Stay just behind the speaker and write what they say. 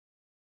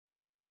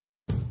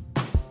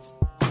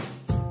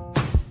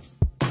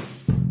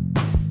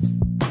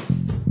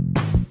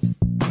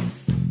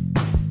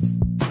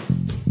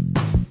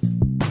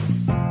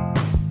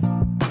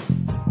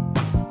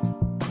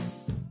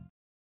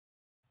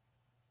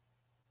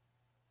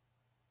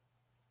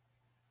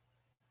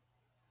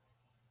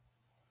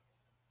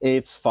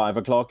It's 5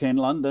 o'clock in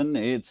London,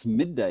 it's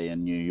midday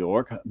in New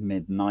York,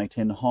 midnight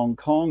in Hong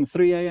Kong,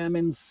 3 a.m.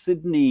 in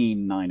Sydney,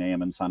 9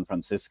 a.m. in San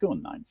Francisco,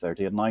 and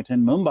 9:30 at night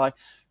in Mumbai.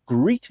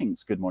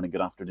 Greetings, good morning,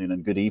 good afternoon,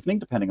 and good evening,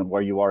 depending on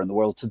where you are in the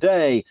world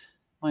today.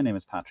 My name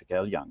is Patrick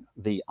L. Young.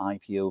 The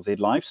IPO-VID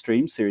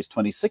Livestream, Series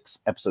 26,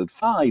 Episode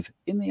 5.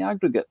 In the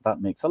aggregate, that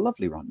makes a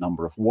lovely round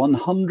number of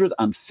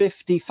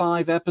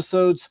 155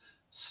 episodes,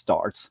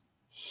 starts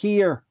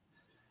here.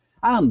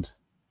 And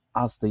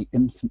as the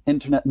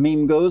internet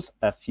meme goes,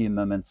 a few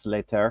moments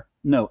later,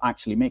 no,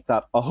 actually make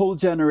that a whole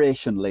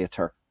generation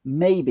later,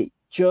 maybe,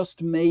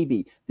 just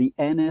maybe, the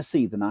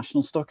NSE, the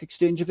National Stock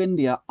Exchange of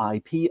India,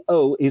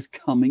 IPO, is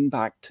coming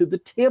back to the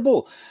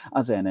table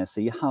as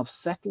NSE have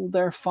settled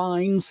their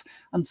fines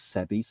and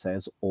SEBI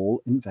says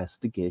all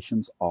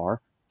investigations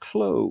are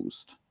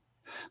closed.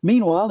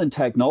 Meanwhile, in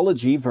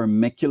technology,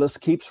 Vermiculous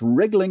keeps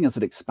wriggling as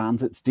it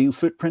expands its deal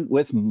footprint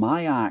with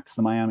MIAX,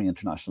 the Miami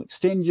International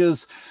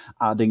Exchanges,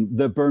 adding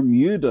the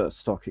Bermuda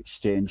Stock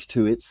Exchange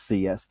to its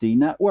CSD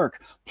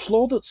network.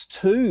 Plaudits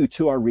too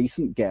to our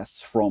recent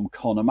guests from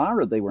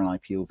Connemara. They were an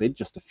IPO-VID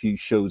just a few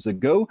shows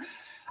ago.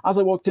 As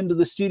I walked into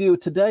the studio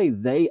today,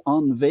 they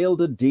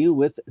unveiled a deal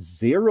with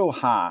Zero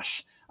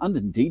Hash. And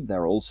indeed,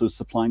 they're also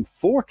supplying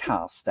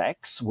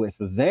ForecastX with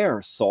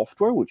their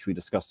software, which we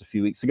discussed a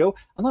few weeks ago.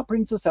 And that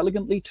brings us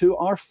elegantly to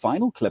our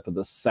final clip of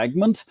this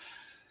segment.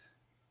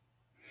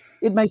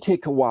 It may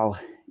take a while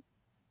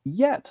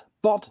yet,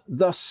 but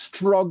the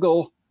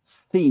struggle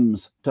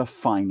seems to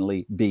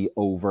finally be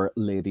over,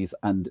 ladies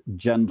and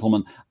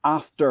gentlemen,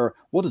 after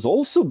what has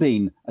also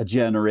been a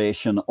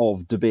generation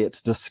of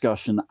debate,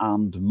 discussion,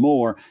 and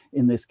more,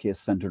 in this case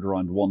centered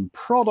around one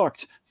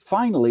product.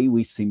 Finally,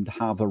 we seem to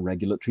have a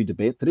regulatory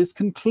debate that is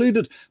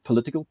concluded.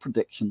 Political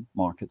prediction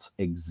markets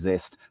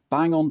exist.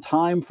 Bang on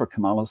time for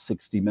Kamala's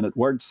 60-minute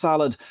word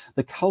salad.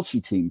 The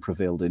Kalshi team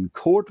prevailed in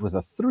court with a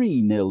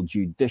 3-0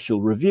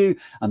 judicial review,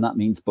 and that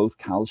means both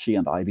Kalshi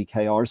and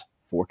IBKR's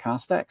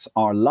ForecastX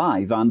are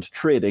live and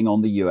trading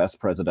on the US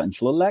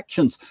presidential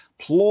elections.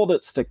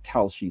 Plaudits to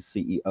Kalshi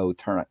CEO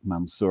Tarek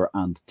Mansour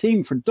and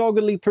team for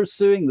doggedly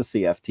pursuing the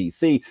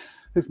CFTC,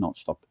 who've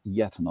notched up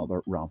yet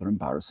another rather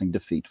embarrassing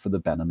defeat for the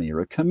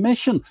Benamira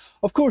Commission.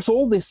 Of course,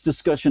 all this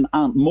discussion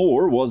and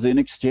more was in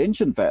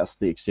Exchange Invest,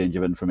 the exchange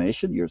of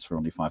information, yours for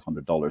only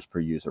 $500 per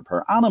user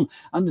per annum.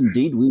 And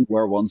indeed, we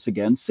were once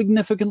again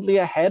significantly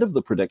ahead of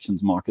the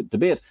predictions market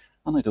debate.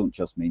 And I don't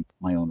just mean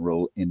my own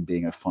role in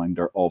being a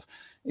founder of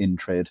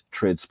InTrade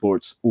Trade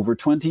Sports over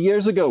 20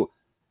 years ago.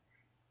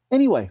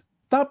 Anyway,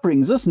 that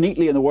brings us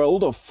neatly in a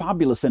world of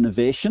fabulous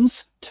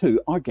innovations to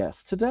our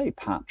guest today,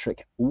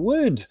 Patrick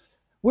Wood.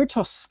 We're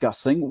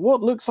discussing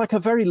what looks like a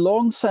very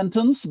long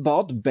sentence,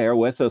 but bear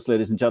with us,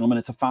 ladies and gentlemen.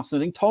 It's a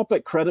fascinating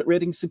topic: credit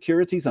rating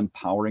securities,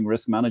 empowering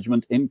risk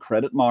management in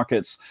credit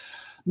markets.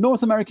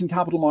 North American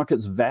capital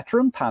markets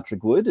veteran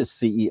Patrick Wood is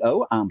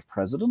CEO and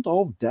president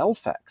of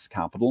DelphX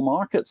Capital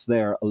Markets.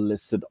 They're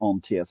listed on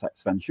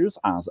TSX Ventures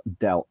as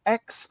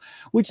DelphX,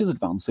 which is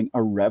advancing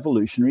a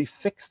revolutionary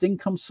fixed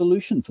income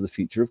solution for the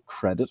future of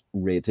credit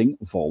rating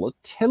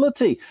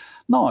volatility.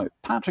 Now,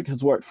 Patrick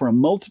has worked for a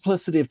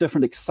multiplicity of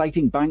different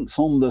exciting banks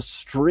on the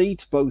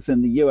street, both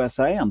in the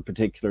USA and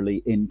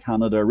particularly in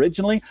Canada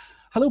originally.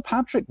 Hello,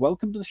 Patrick.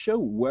 Welcome to the show.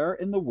 Where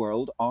in the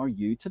world are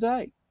you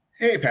today?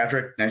 Hey,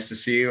 Patrick. Nice to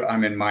see you.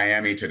 I'm in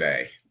Miami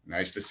today.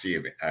 Nice to see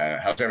you.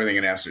 How's everything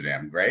in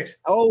Amsterdam? Great?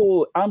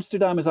 Oh,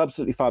 Amsterdam is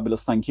absolutely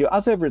fabulous, thank you.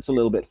 As ever, it's a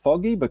little bit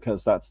foggy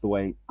because that's the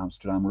way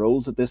Amsterdam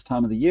rolls at this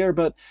time of the year.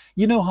 But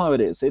you know how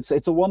it is.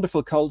 It's a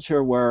wonderful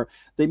culture where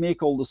they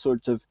make all the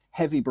sorts of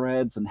heavy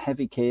breads and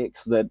heavy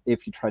cakes that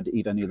if you tried to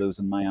eat any of those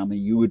in Miami,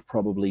 you would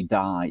probably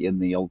die in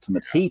the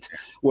ultimate heat.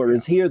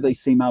 Whereas here, they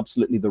seem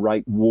absolutely the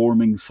right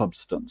warming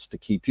substance to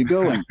keep you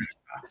going.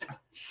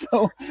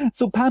 So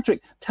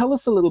Patrick, tell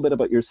us a little bit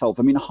about yourself.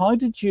 I mean, how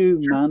did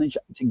you manage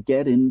to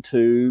get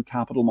into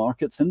capital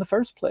markets in the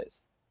first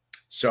place?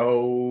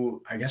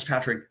 So I guess,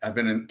 Patrick, I've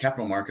been in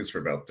capital markets for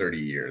about 30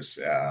 years.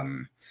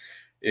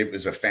 It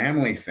was a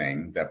family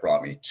thing that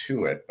brought me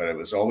to it, but it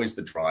was always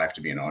the drive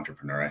to be an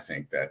entrepreneur, I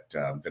think, that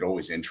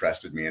always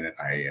interested me in it.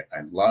 I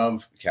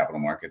love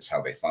capital markets,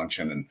 how they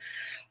function. And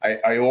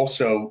I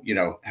also,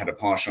 had a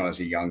penchant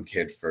as a young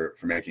kid for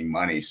making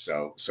money.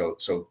 So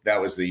that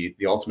was the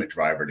ultimate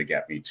driver to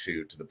get me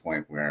to the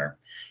point where,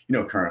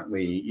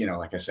 currently,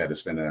 like I said,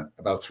 it's been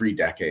about 3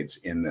 decades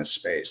in this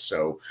space.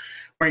 So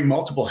wearing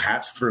multiple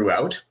hats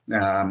throughout.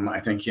 I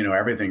think,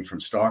 everything from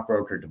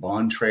stockbroker to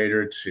bond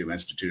trader to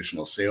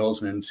institutional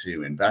salesman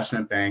to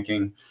investment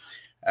banking,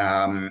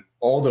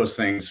 all those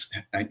things,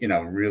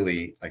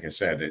 really, like I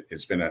said,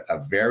 it's been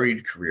a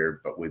varied career,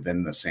 but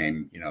within the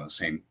same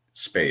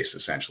space,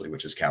 essentially,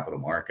 which is capital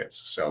markets.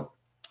 So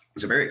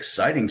it's a very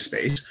exciting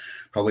space,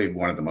 probably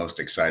one of the most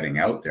exciting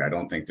out there. I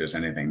don't think there's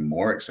anything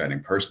more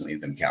exciting personally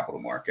than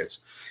capital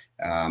markets.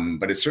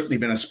 But it's certainly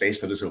been a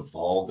space that has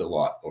evolved a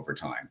lot over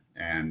time.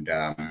 And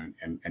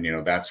you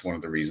know, that's one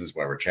of the reasons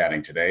why we're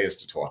chatting today, is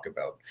to talk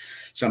about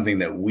something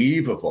that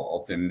we've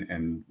evolved,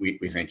 and we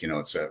think, you know,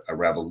 it's a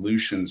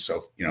revolution.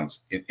 So, you know,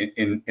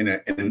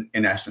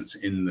 in essence,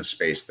 in the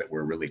space that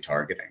we're really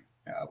targeting,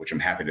 which I'm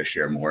happy to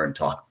share more and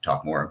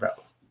talk more about.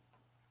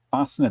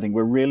 Fascinating.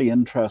 We're really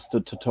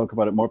interested to talk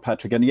about it more,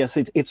 Patrick. And yes,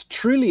 it's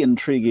truly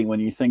intriguing when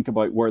you think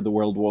about where the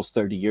world was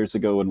 30 years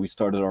ago when we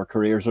started our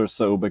careers or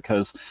so,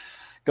 because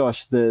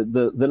gosh, the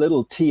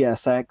little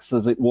TSX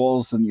as it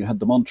was, and you had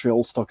the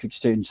Montreal Stock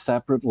Exchange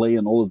separately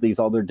and all of these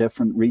other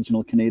different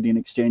regional Canadian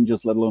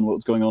exchanges, let alone what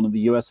was going on in the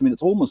US. I mean,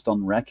 it's almost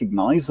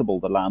unrecognizable,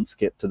 the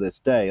landscape to this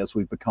day, as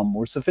we've become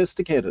more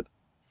sophisticated.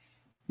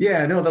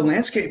 Yeah, no, the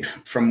landscape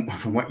from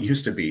what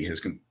used to be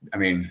has, I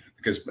mean,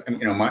 because,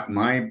 you know,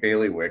 my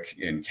bailiwick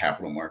in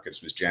capital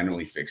markets was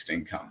generally fixed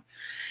income.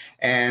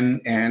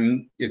 And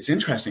it's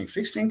interesting,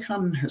 fixed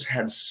income has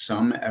had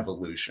some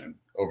evolution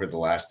over the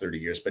last 30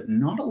 years, but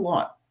not a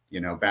lot. You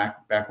know,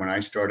 back when I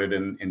started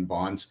in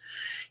bonds,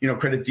 you know,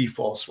 credit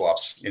default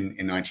swaps in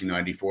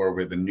 1994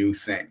 were the new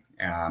thing.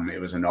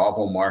 It was a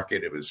novel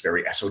market. It was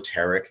very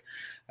esoteric.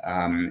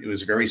 It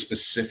was very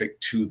specific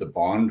to the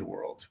bond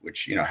world,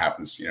 which, you know,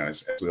 happens, you know,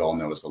 as we all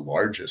know, is the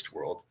largest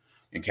world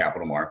in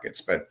capital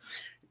markets. But,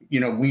 you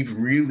know, we've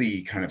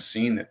really kind of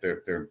seen that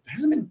there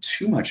hasn't been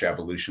too much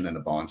evolution in the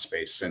bond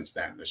space since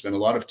then. There's been a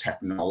lot of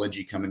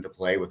technology come into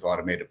play with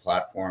automated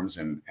platforms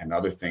and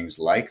other things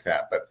like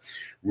that. But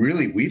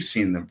really, we've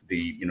seen the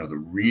you know, the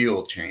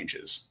real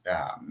changes,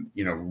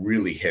 you know,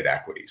 really hit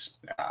equities,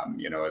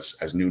 you know,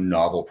 as new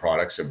novel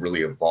products have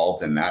really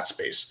evolved in that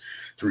space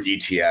through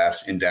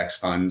ETFs, index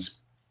funds.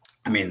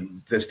 I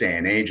mean, this day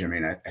and age, I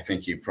mean, I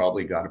think you've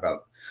probably got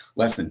about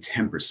less than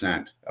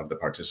 10% of the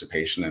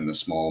participation in the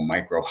small,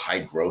 micro, high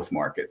growth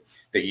market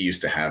that you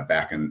used to have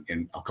back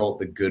in I'll call it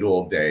the good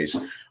old days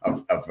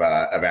of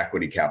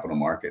equity capital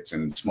markets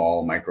and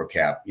small, micro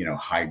cap, you know,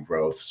 high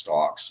growth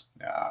stocks.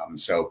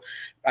 So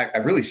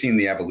I've really seen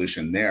the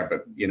evolution there.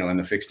 But, you know, in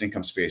the fixed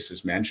income space,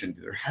 as mentioned,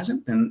 there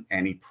hasn't been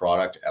any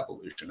product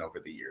evolution over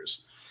the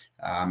years.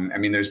 I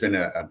mean, there's been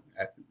a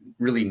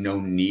really no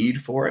need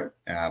for it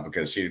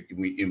because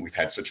we've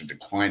had such a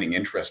declining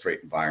interest rate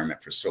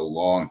environment for so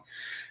long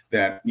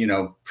that, you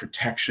know,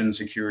 protection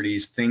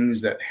securities, things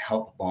that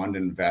help bond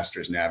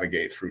investors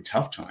navigate through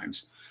tough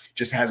times,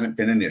 just hasn't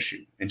been an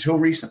issue until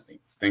recently.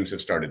 Things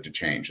have started to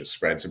change. The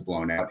spreads have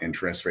blown out,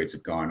 interest rates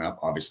have gone up.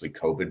 Obviously,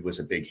 COVID was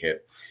a big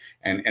hit,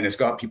 and it's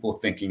got people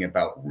thinking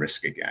about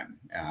risk again.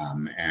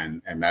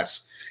 And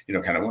that's, you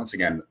know, kind of, once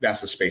again,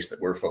 that's the space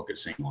that we're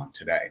focusing on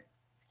today.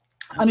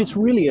 And it's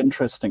really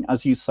interesting,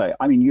 as you say.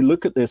 I mean, you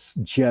look at this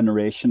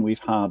generation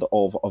we've had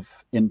of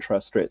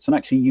interest rates, and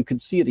actually you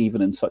could see it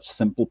even in such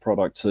simple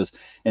products as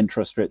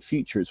interest rate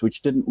futures,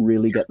 which didn't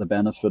really get the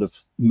benefit of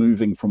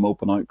moving from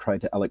open outcry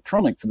to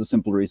electronic for the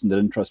simple reason that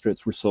interest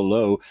rates were so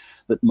low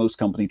that most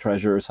company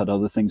treasurers had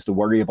other things to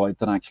worry about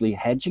than actually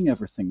hedging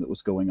everything that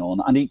was going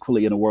on. And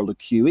equally, in a world of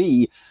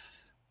QE,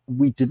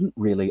 we didn't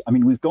really, I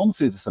mean, we've gone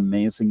through this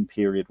amazing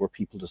period where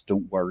people just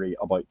don't worry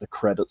about the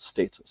credit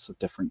status of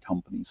different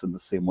companies in the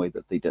same way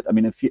that they did. I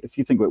mean, if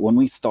you think about when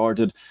we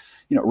started,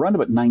 you know, around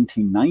about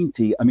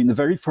 1990, I mean, the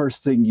very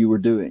first thing you were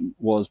doing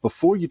was,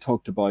 before you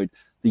talked about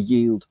the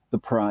yield, the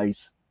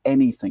price,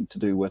 anything to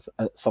do with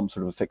some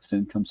sort of a fixed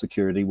income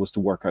security, was to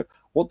work out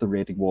what the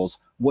rating was,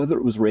 whether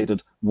it was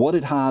rated, what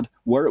it had,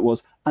 where it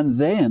was, and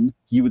then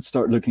you would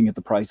start looking at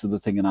the price of the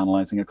thing and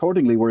analyzing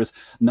accordingly. Whereas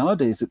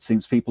nowadays, it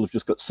seems people have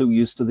just got so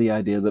used to the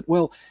idea that,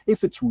 well,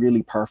 if it's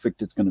really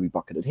perfect, it's going to be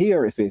bucketed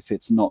here. If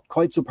it's not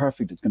quite so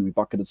perfect, it's going to be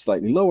bucketed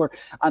slightly lower.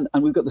 And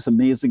we've got this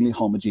amazingly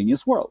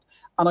homogeneous world.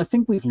 And I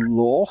think we've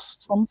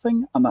lost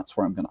something, and that's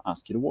where I'm going to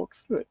ask you to walk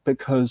through it,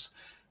 because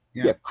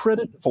yeah,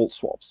 credit default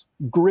swaps,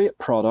 great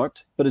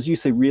product, but as you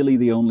say, really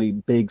the only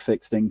big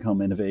fixed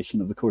income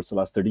innovation of the course of the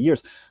last 30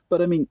 years.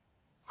 But I mean,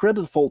 credit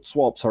default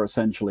swaps are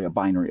essentially a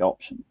binary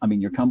option. I mean,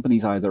 your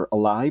company's either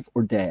alive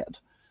or dead.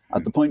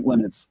 At the point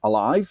when it's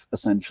alive,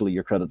 essentially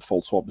your credit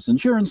default swap is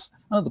insurance,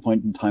 and at the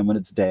point in time when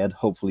it's dead,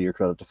 hopefully your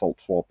credit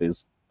default swap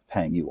is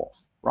paying you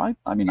off, right?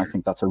 I mean, I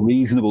think that's a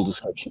reasonable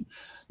description.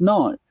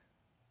 Now,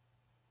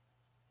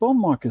 bond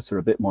markets are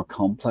a bit more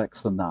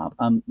complex than that,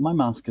 and my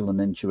masculine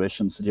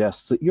intuition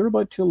suggests that you're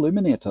about to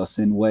illuminate us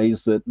in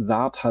ways that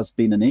has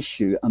been an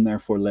issue and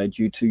therefore led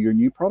you to your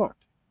new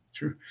product.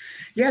 Sure.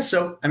 Yeah,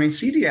 so I mean,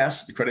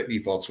 CDS, the credit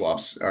default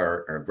swaps,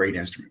 are a great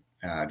instrument.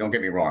 Don't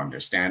get me wrong, they're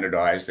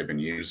standardized, they've been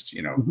used,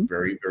 you know,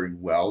 very, very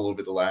well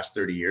over the last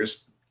 30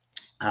 years.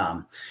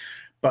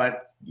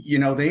 But you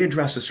know, they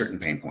address a certain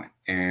pain point,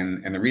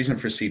 and the reason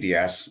for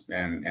CDS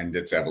and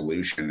its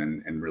evolution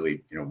and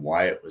really, you know,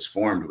 why it was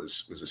formed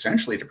was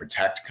essentially to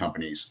protect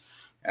companies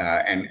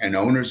and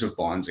owners of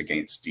bonds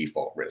against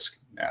default risk.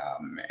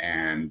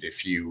 And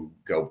if you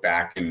go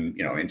back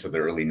into the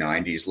early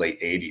 90s,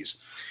 late 80s,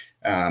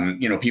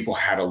 you know, people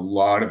had a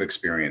lot of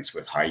experience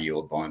with high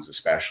yield bonds,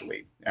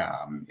 especially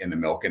in the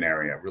Milken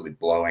area, really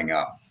blowing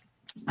up.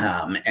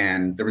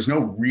 And there was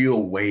no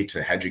real way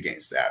to hedge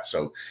against that.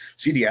 So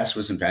CDS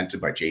was invented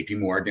by JP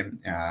Morgan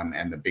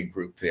and the big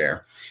group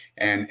there.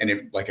 And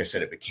it, like I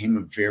said, it became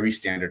a very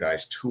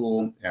standardized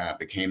tool,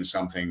 became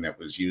something that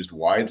was used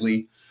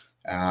widely.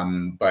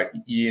 But,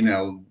 you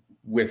know,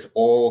 with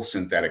all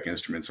synthetic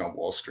instruments on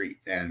Wall Street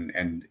and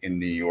in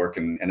New York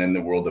and in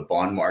the world of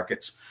bond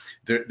markets,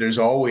 there's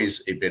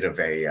always a bit of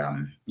a,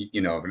 you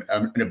know,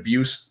 an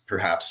abuse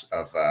perhaps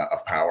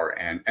of power.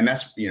 And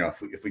that's, you know,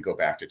 if we go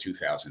back to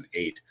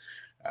 2008,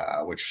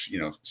 which,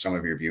 you know, some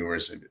of your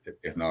viewers,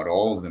 if not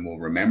all of them, will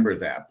remember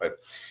that. But,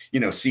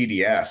 you know,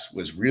 CDS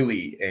was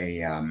really a,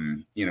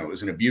 you know, it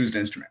was an abused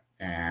instrument.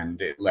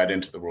 And it led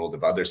into the world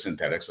of other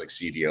synthetics like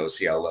CDOs,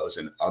 CLOs,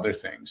 and other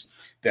things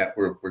that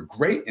were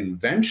great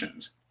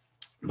inventions,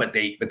 but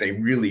they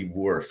really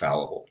were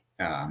fallible.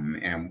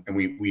 And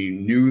we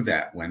knew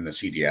that when the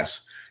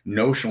CDS,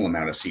 notional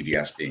amount of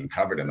CDS being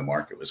covered in the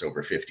market was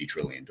over $50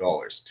 trillion.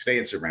 Today,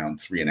 it's around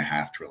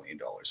 $3.5 trillion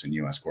in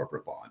US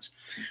corporate bonds.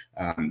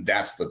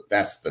 That's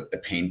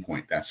the pain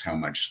point. That's how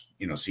much,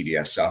 you know,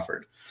 CDS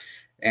suffered.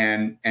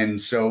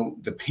 And so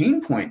the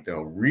pain point,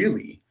 though,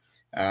 really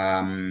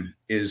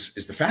is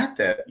the fact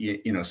that,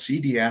 you know,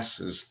 CDS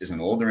is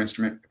an older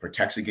instrument. It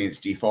protects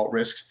against default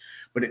risks,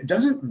 but it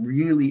doesn't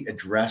really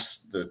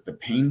address the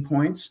pain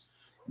points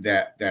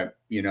that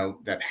you know,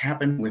 that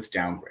happen with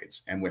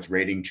downgrades and with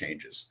rating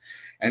changes.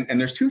 And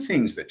there's two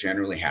things that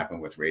generally happen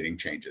with rating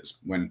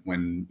changes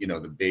when you know,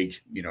 the big,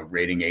 you know,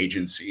 rating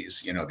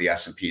agencies, you know, the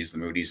S&Ps, the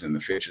Moody's, and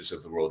the Fitches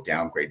of the world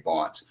downgrade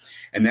bonds.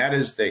 And that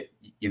is that,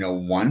 you know,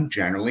 one,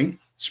 generally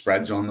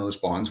spreads on those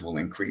bonds will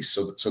increase,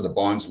 so the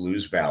bonds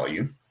lose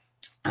value.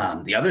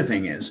 The other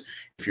thing is,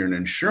 if you're an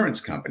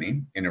insurance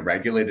company in a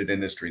regulated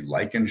industry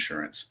like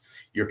insurance,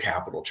 your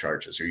capital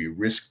charges or your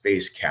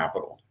risk-based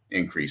capital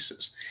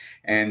increases.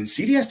 And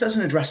CDS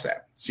doesn't address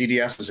that.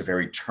 CDS is a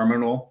very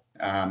terminal,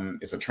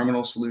 it's a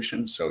terminal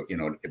solution. So, you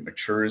know, it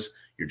matures,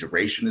 your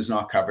duration is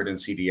not covered in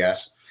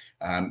CDS.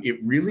 It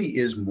really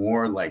is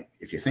more like,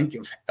 if you think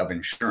of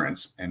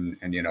insurance, and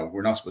you know,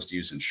 we're not supposed to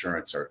use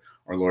insurance, or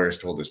our lawyers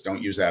told us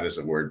don't use that as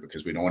a word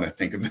because we don't want to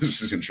think of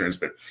this as insurance,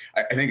 but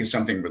I think it's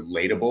something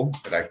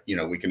relatable that you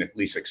know, we can at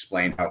least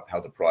explain how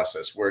the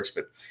process works.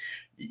 But,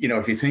 you know,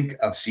 if you think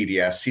of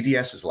CDS,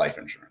 CDS is life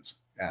insurance.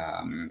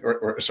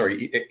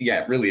 Sorry,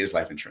 it really is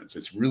life insurance.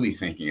 It's really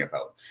thinking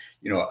about,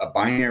 you know, a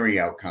binary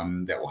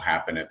outcome that will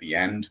happen at the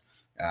end.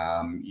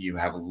 You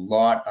have a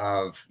lot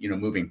of, you know,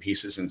 moving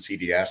pieces in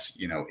CDS,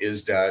 you know,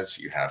 does,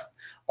 you have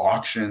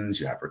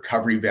auctions, you have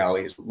recovery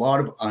values, a lot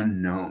of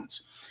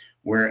unknowns.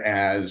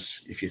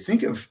 Whereas if you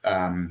think of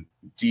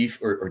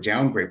or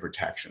downgrade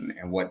protection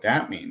and what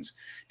that means,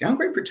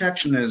 downgrade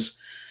protection is,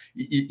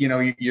 you know,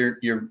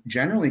 you're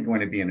generally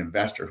going to be an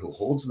investor who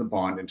holds the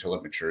bond until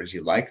it matures.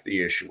 You like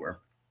the issuer,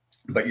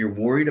 but you're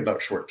worried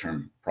about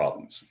short-term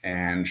problems.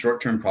 And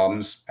short-term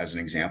problems, as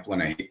an example,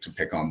 and I hate to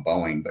pick on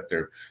Boeing, but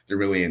they're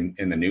really in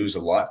the news a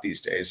lot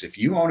these days. If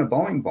you own a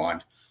Boeing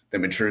bond that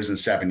matures in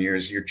 7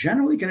 years, you're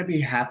generally going to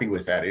be happy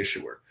with that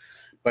issuer.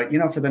 But, you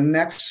know, for the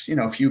next, you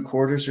know, few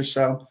quarters or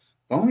so,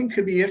 Boeing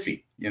could be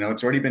iffy. You know,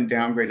 it's already been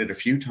downgraded a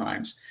few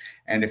times.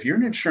 And if you're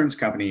an insurance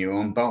company, you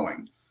own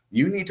Boeing,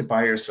 you need to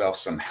buy yourself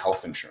some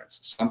health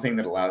insurance, something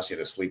that allows you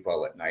to sleep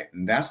well at night.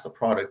 And that's the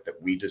product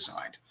that we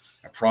designed,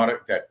 a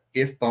product that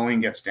if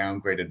Boeing gets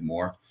downgraded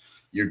more,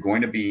 you're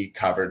going to be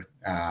covered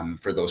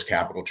for those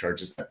capital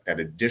charges, that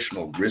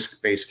additional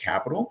risk-based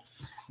capital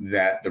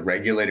that the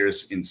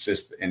regulators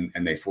insist and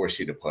they force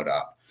you to put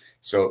up.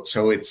 So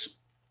it's,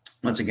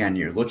 once again,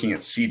 you're looking at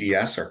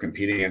CDS, our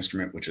competing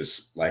instrument, which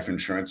is life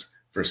insurance,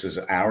 versus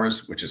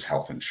ours, which is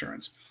health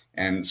insurance.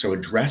 And so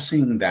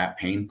addressing that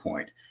pain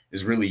point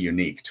is really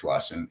unique to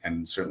us,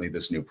 and certainly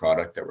this new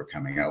product that we're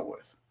coming out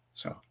with.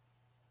 So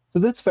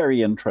that's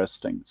very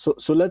interesting. So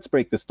let's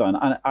break this down.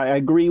 And I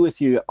agree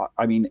with you.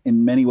 I mean,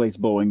 in many ways,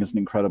 Boeing is an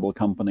incredible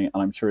company,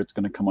 and I'm sure it's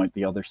going to come out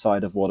the other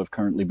side of what have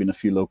currently been a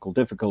few local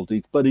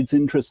difficulties. But it's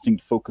interesting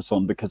to focus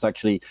on because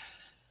actually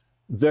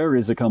there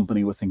is a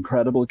company with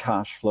incredible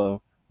cash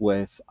flow,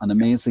 with an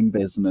amazing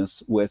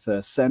business, with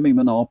a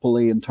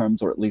semi-monopoly in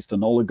terms, or at least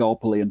an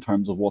oligopoly in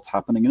terms of what's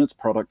happening in its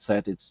product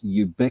set. It's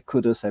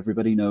ubiquitous.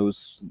 Everybody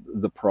knows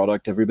the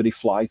product. Everybody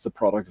flies the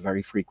product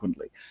very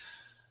frequently.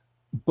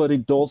 But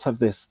it does have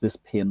this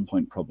pain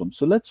point problem.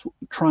 So let's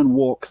try and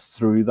walk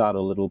through that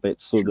a little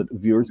bit so that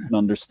viewers can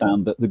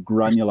understand the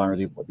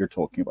granularity of what you're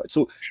talking about.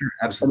 So sure,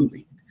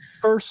 absolutely.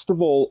 First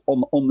of all,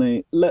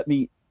 let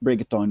me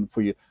break it down for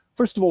you.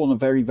 First of all, on a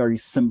very, very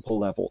simple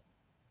level,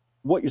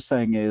 what you're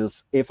saying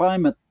is, if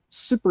I'm at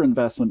super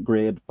investment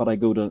grade, but I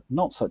go to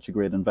not such a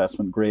great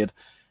investment grade,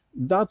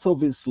 that's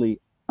obviously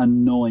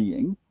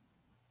annoying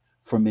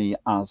for me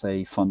as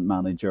a fund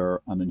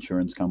manager, an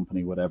insurance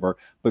company, whatever,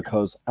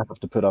 because I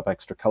have to put up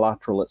extra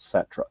collateral,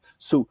 etc.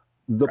 So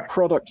the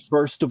product,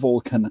 first of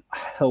all, can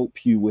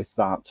help you with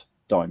that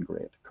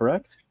downgrade,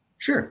 correct?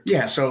 Sure.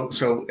 Yeah.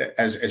 So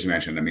as you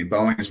mentioned, I mean,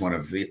 Boeing is one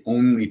of the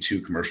only two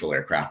commercial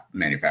aircraft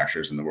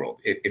manufacturers in the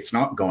world. It's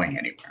not going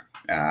anywhere.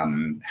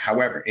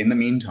 However, in the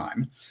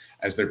meantime,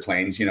 as their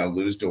planes,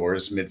 lose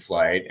doors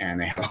mid-flight, and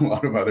they have a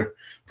lot of other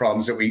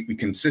problems that we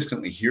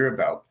consistently hear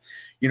about.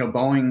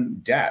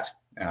 Boeing debt,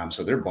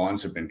 so their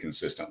bonds have been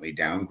consistently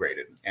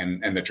downgraded,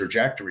 and the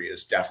trajectory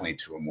is definitely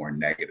to a more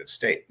negative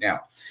state.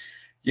 Now,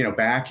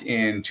 back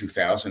in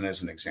 2000,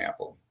 as an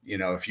example,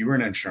 if you were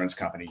an insurance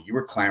company, you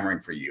were clamoring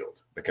for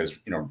yield because,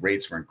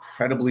 rates were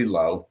incredibly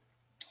low.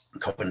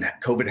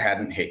 COVID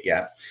hadn't hit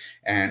yet,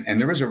 and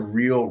there was a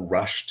real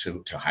rush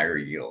to higher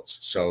yields.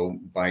 So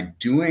by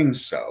doing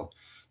so,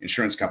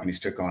 insurance companies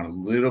took on a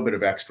little bit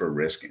of extra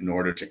risk in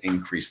order to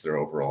increase their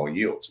overall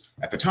yields.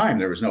 At the time,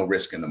 there was no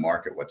risk in the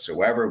market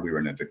whatsoever. We were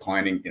in a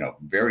declining,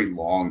 very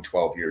long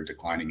 12-year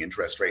declining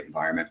interest rate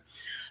environment.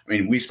 I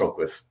mean, we spoke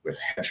with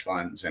hedge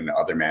funds and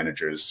other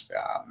managers,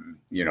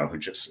 who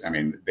just,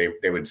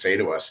 they would say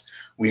to us,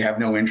 we have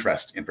no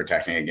interest in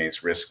protecting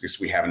against risk because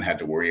we haven't had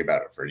to worry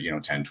about it for,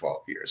 10,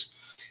 12 years.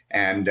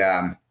 And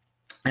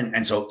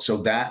so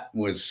that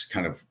was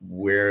kind of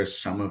where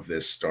some of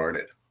this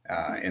started,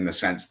 in the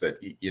sense that,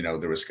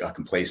 there was a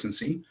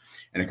complacency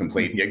and a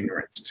complete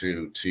ignorance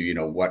to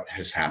what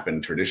has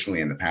happened traditionally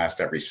in the past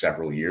every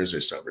several years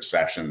or so,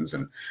 recessions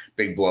and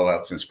big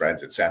blowouts and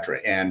spreads, et cetera.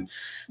 And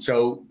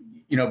so,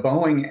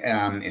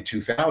 Boeing in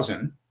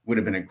 2000 would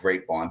have been a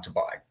great bond to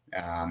buy.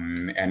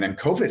 And then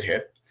COVID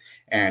hit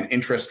and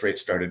interest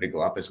rates started to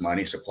go up as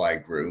money supply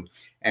grew.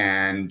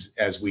 And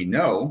as we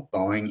know,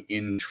 Boeing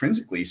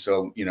intrinsically,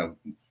 so,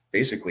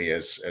 basically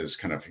as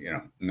kind of,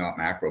 not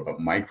macro,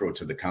 but micro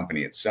to the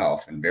company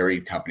itself and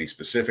very company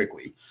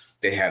specifically,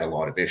 they had a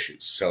lot of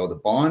issues. So the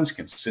bonds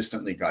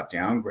consistently got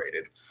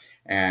downgraded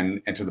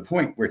and to the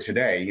point where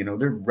today,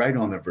 they're right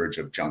on the verge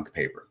of junk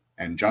paper.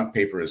 And junk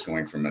paper is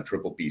going from a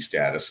triple B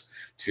status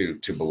to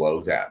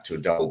below that, to a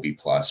double B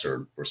plus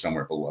or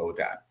somewhere below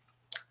that.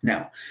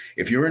 Now,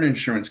 if you're an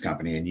insurance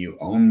company and you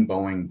own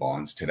Boeing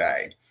bonds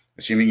today,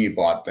 assuming you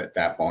bought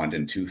that bond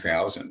in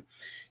 2000,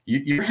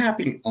 you're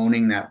happy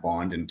owning that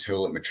bond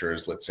until it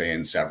matures, let's say,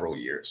 in several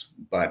years.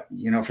 But,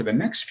 for the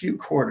next few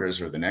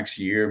quarters or the next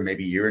year,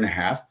 maybe year and a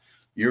half,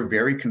 you're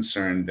very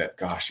concerned that,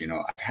 gosh,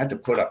 I've had to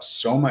put up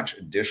so much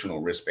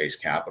additional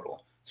risk-based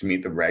capital to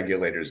meet the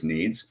regulator's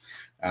needs.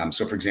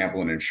 So, for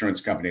example, an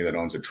insurance company that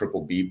owns a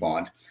triple B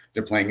bond,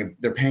 they're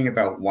paying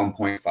about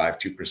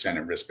 1.52%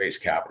 in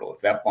risk-based capital.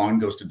 If that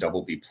bond goes to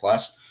double B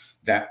plus,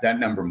 that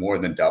number more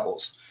than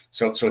doubles.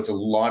 So it's a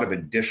lot of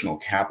additional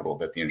capital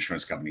that the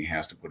insurance company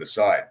has to put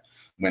aside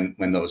when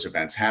those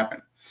events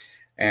happen.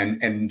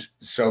 And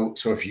so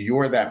if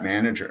you're that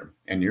manager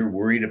and you're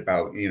worried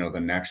about the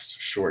next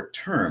short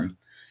term,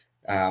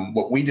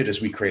 what we did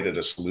is we created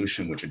a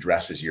solution which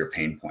addresses your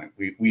pain point.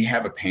 We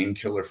have a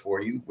painkiller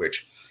for you,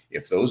 which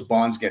if those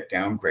bonds get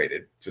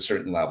downgraded to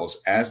certain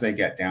levels, as they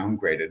get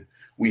downgraded,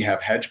 we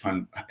have hedge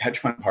fund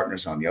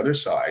partners on the other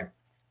side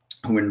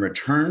who, in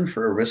return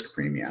for a risk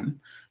premium,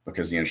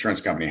 because the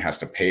insurance company has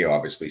to pay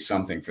obviously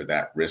something for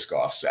that risk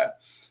offset,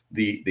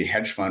 the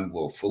hedge fund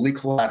will fully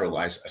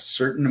collateralize a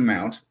certain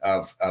amount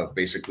of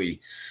basically,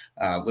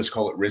 let's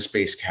call it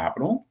risk-based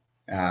capital,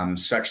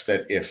 such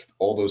that if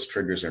all those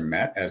triggers are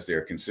met, as they're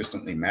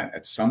consistently met,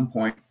 at some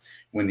point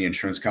when the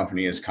insurance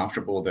company is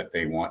comfortable that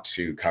they want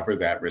to cover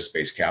that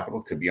risk-based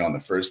capital, could be on the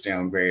first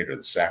downgrade or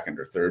the second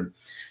or third,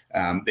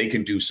 they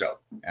can do so.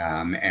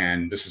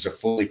 And this is a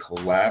fully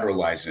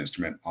collateralized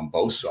instrument on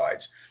both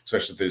sides,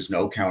 such that there's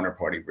no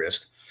counterparty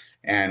risk.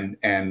 And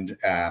in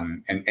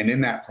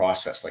that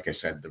process, like I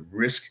said, the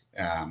risk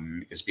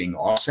is being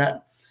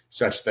offset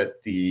such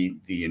that the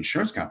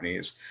insurance company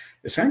is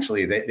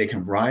essentially, they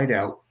can ride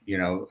out,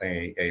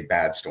 a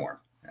bad storm.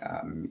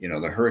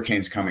 The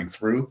hurricane's coming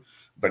through,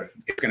 but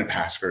it's going to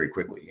pass very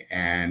quickly.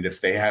 And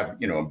if they have,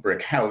 a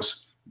brick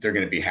house, they're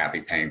going to be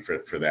happy paying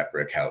for that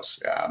brick house,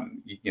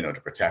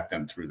 to protect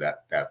them through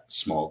that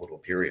small little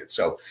period.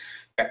 So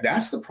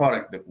that's the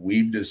product that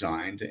we've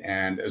designed.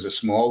 And as a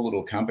small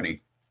little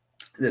company,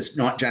 that's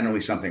not generally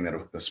something that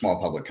a small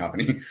public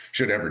company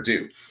should ever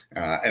do.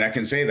 And I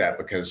can say that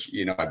because,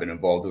 I've been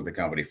involved with the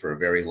company for a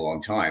very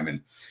long time.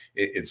 And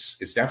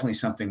it's definitely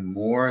something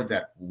more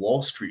that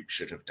Wall Street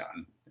should have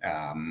done.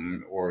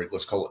 Or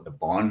let's call it the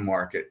bond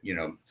market,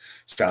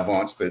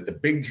 savants, the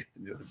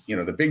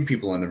big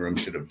people in the room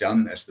should have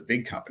done this, the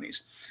big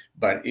companies.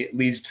 But it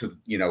leads to,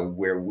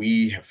 where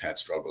we have had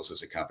struggles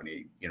as a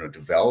company,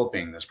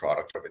 developing this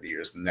product over the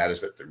years. And that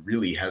is that there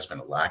really has been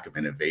a lack of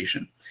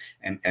innovation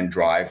and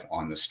drive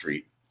on the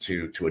street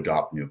to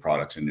adopt new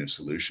products and new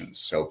solutions.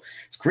 So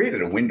it's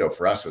created a window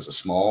for us as a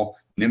small,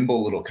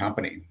 nimble little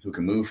company who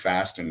can move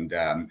fast and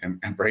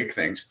break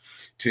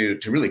things to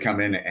really come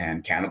in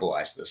and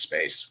cannibalize this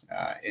space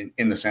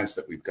in the sense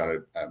that we've got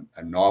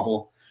a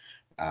novel,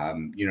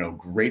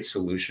 great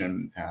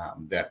solution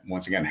that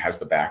once again has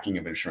the backing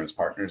of insurance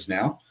partners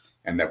now,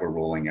 and that we're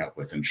rolling out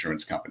with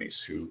insurance companies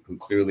who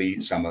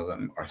clearly, some of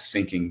them are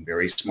thinking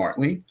very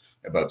smartly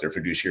about their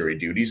fiduciary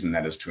duties, and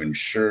that is to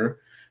ensure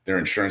their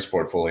insurance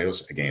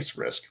portfolios against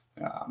risk.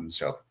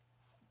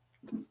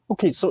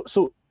 Okay,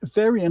 so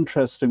very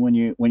interesting when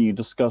you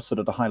discuss it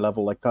at a high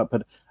level like that,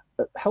 but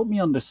help me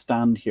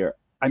understand here.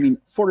 I mean,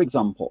 for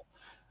example,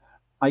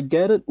 I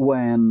get it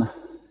when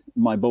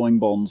my Boeing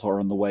bonds are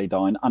on the way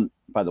down. And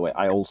by the way,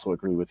 I also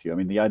agree with you. I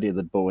mean, the idea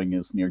that Boeing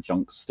is near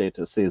junk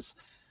status is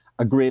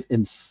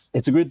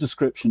it's a great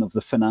description of the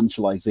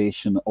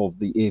financialization of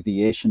the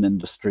aviation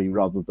industry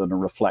rather than a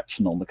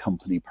reflection on the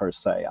company per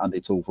se and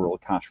its overall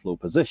cash flow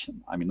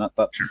position. I mean,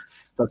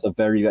 that's a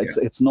very,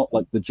 it's not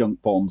like the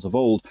junk bonds of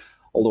old.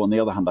 Although on the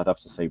other hand, I'd have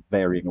to say,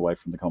 varying away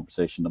from the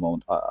conversation at the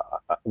moment,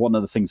 one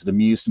of the things that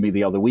amused me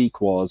the other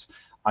week was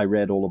I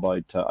read all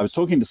about, I was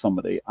talking to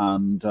somebody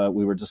and they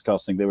were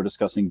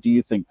discussing, do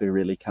you think there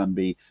really can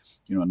be,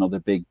 another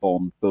big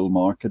bond bull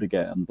market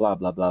again, blah,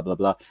 blah, blah, blah,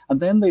 blah. And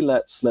then they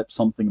let slip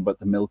something about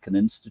the Milken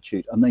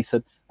Institute. And they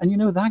said, and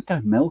that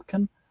guy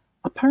Milken,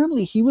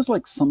 apparently he was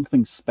like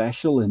something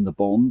special in the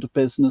bond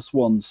business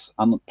once.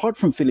 And apart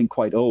from feeling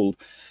quite old,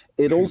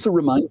 it also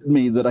reminded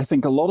me that I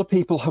think a lot of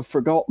people have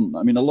forgotten.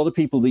 I mean, a lot of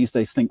people these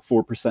days think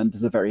 4%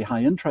 is a very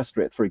high interest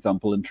rate, for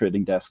example, in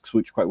trading desks,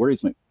 which quite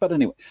worries me. But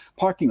anyway,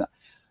 parking that.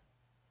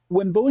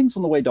 When Boeing's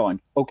on the way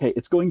down, okay,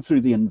 it's going through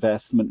the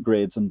investment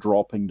grades and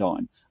dropping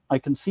down. I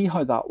can see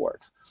how that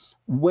works.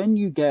 When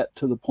you get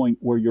to the point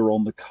where you're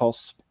on the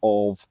cusp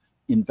of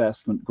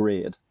investment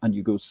grade and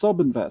you go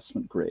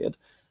sub-investment grade,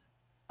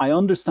 I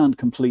understand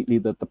completely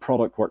that the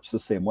product works the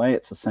same way.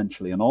 It's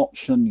essentially an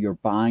option. You're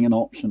buying an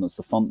option as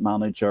the fund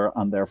manager,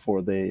 and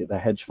therefore the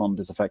hedge fund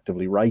is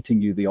effectively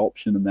writing you the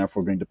option and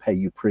therefore going to pay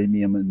you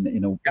premium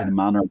in a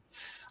manner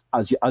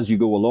as you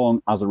go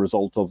along as a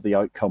result of the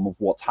outcome of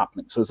what's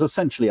happening. So it's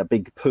essentially a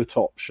big put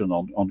option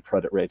on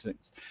credit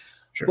ratings.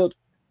 Sure. But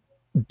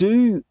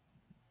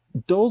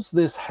does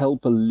this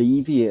help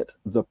alleviate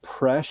the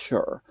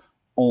pressure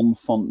on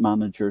fund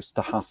managers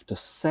to have to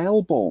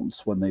sell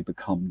bonds when they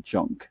become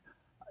junk?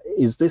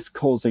 Is this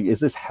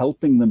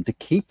helping them to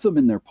keep them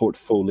in their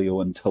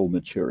portfolio until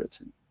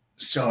maturity?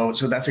 So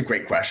that's a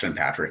great question,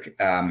 Patrick.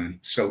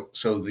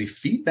 So the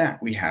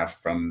feedback we have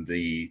from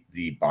the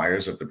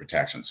buyers of the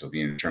protection, so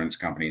the insurance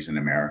companies in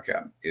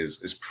America,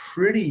 is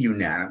pretty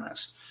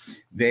unanimous.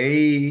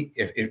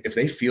 If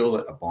they feel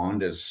that a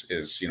bond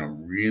is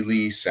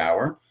really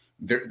sour,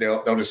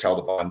 they'll just sell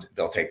the bond.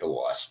 They'll take the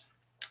loss.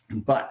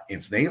 But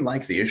if they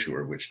like the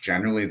issuer, which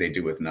generally they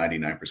do with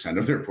 99%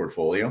 of their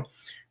portfolio,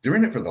 they're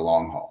in it for the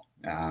long haul.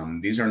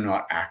 These are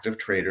not active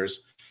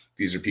traders.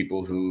 These are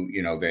people who,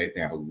 they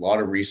have a lot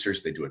of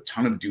research. They do a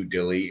ton of due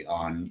diligence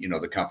on,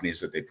 the companies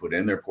that they put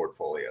in their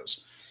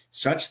portfolios,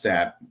 such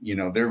that,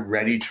 they're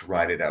ready to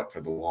ride it out for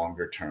the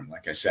longer term,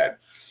 like I said.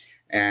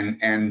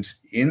 And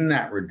in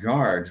that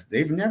regard,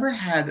 they've never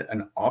had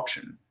an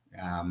option.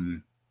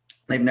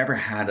 They've never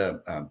had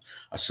a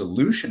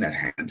solution at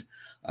hand,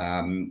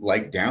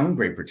 like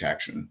downgrade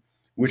protection,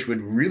 which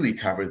would really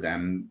cover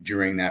them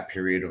during that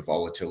period of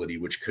volatility,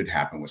 which could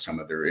happen with some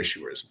of their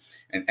issuers.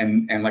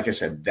 And like I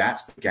said,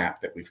 that's the gap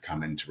that we've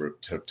come in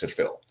to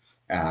fill,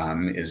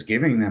 is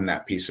giving them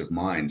that peace of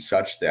mind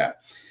such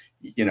that,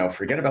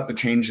 forget about the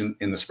change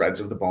in the spreads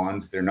of the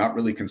bond. They're not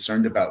really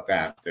concerned about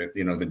that.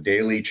 The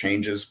daily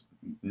changes,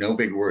 no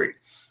big worry.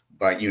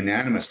 But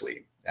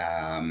unanimously,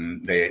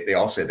 they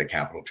all say the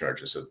capital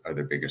charges are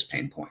their biggest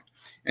pain point.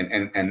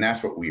 And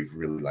that's what we've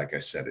really, like I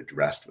said,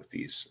 addressed with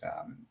these,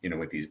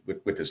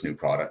 with this new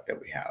product that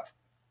we have.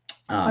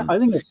 I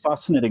think it's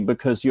fascinating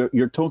because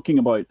you're talking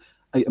about,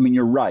 I mean,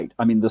 you're right.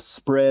 I mean, the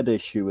spread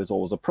issue is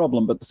always a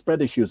problem, but the spread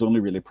issue is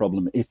only really a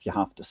problem if you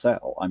have to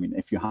sell. I mean,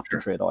 if you have to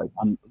trade out.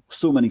 And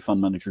so many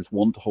fund managers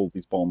want to hold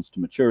these bonds to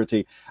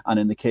maturity. And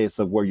in the case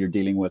of where you're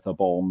dealing with a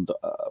bond,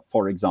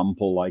 for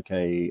example, like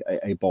a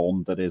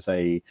bond that is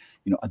a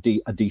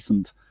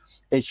decent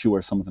issue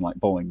or something like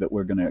Boeing that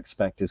we're going to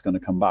expect is going to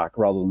come back,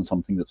 rather than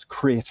something that's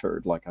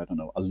cratered, like, I don't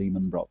know, a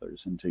Lehman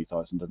Brothers in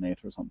 2008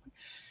 or something.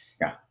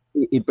 Yeah.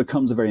 It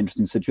becomes a very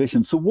interesting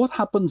situation. So what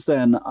happens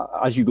then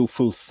as you go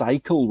full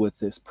cycle with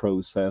this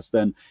process?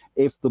 Then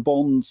if the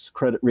bond's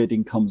credit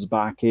rating comes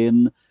back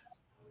in,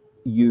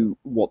 the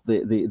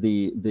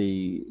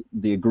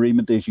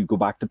agreement is you go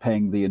back to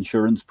paying the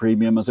insurance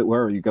premium, as it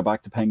were, or you go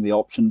back to paying the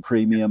option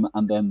premium,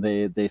 and then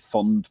the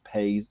fund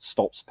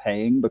stops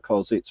paying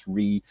because it's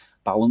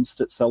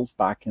rebalanced itself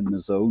back in the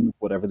zone,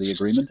 whatever the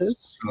agreement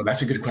is? Oh,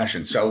 that's a good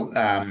question. So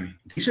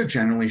these are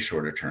generally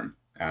shorter term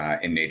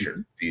in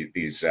nature,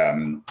 these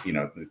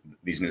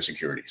new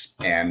securities.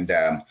 And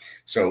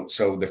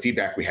so the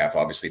feedback we have,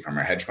 obviously, from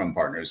our hedge fund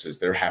partners is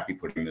they're happy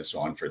putting this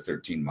on for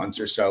 13 months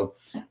or so.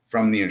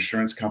 From the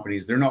insurance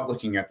companies, they're not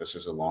looking at this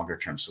as a longer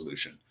term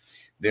solution.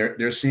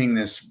 They're seeing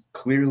this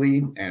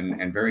clearly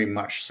and very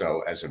much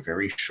so as a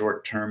very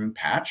short term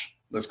patch,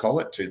 let's call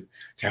it, to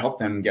help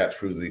them get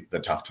through the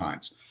tough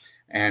times.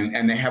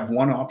 And they have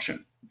one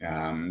option.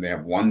 They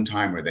have one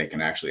time where they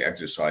can actually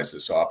exercise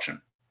this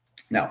option.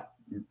 Now,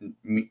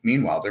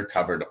 meanwhile, they're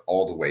covered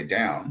all the way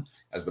down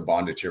as the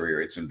bond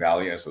deteriorates in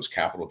value, as those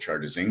capital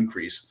charges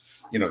increase.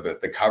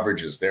 The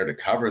coverage is there to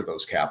cover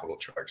those capital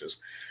charges.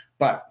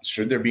 But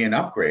should there be an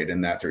upgrade in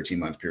that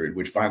 13-month period,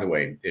 which, by the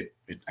way,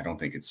 I don't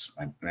think it's,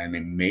 I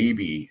mean,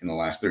 maybe in the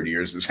last 30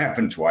 years it's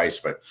happened twice,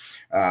 but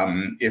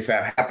if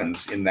that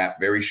happens in that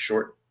very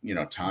short,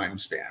 time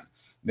span,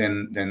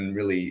 then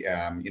really,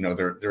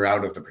 they're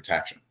out of the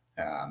protection.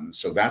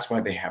 So that's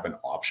why they have an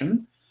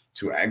option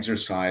to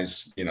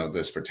exercise,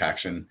 this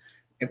protection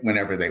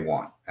whenever they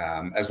want,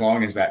 as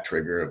long as that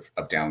trigger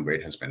of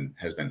downgrade has been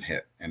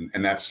hit.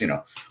 And that's,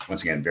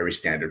 once again, very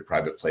standard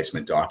private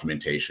placement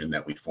documentation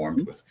that we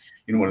formed with,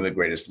 one of the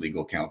greatest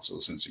legal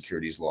counsels in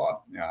securities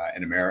law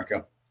in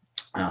America,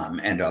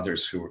 and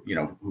others who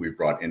we've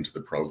brought into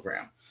the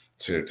program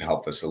to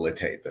help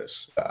facilitate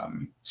this.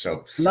 And that's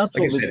like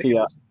obviously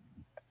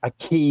a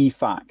key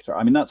factor.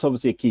 I mean, that's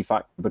obviously a key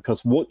factor,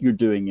 because what you're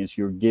doing is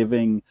you're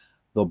giving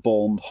the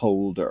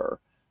bondholder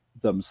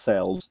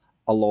themselves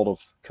a lot of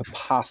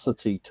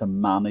capacity to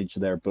manage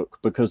their book,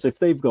 because if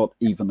they've got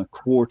even a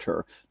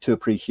quarter to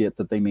appreciate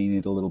that they may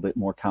need a little bit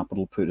more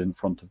capital put in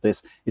front of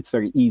this, it's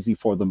very easy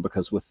for them,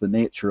 because with the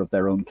nature of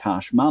their own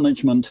cash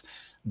management,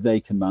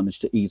 they can manage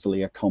to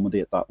easily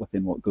accommodate that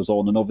within what goes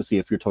on. And obviously,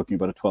 if you're talking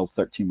about a 12,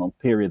 13-month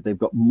period, they've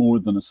got more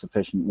than a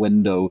sufficient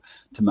window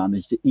to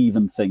manage to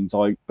even things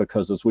out,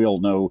 because as we all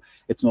know,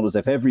 it's not as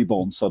if every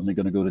bond's suddenly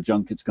going to go to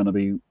junk. It's going to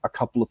be a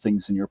couple of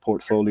things in your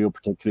portfolio,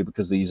 particularly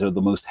because these are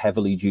the most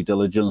heavily due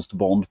diligenced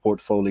bond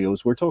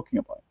portfolios we're talking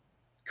about.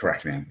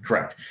 Correct, man.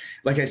 Correct.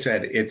 Like I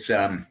said,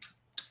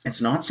 it's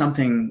not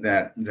something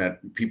that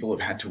people have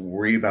had to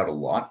worry about a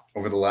lot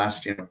over the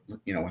last,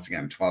 once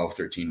again, 12,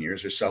 13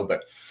 years or so,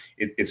 but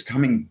it's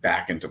coming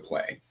back into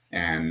play.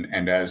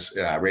 And as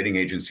rating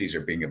agencies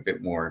are being a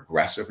bit more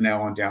aggressive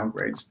now on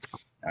downgrades,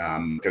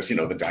 because,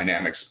 the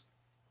dynamics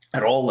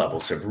at all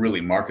levels have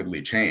really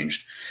markedly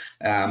changed.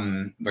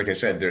 Like I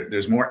said,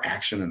 there's more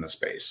action in the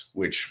space,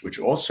 which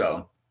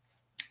also,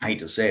 I hate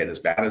to say it, as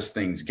bad as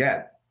things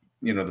get,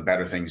 the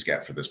better things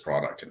get for this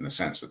product, in the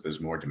sense that there's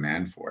more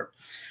demand for it.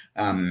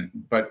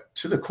 But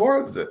to the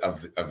core of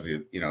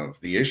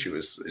the issue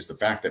is the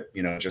fact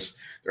that, just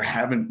there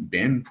haven't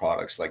been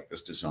products like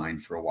this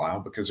designed for a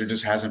while, because there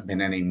just hasn't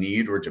been any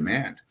need or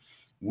demand.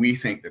 We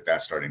think that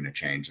that's starting to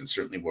change. And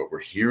certainly what we're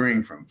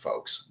hearing from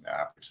folks,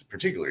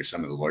 particularly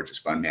some of the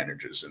largest fund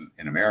managers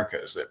in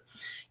America, is that,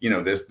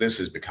 this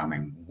is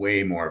becoming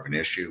way more of an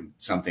issue,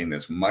 something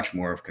that's much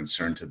more of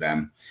concern to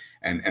them,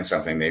 and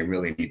something they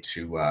really need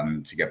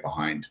to get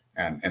behind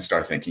and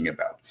start thinking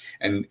about.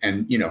 And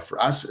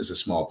for us as a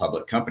small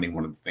public company,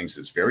 one of the things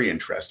that's very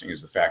interesting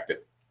is the fact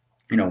that,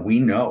 we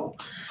know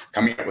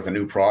coming up with a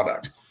new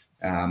product,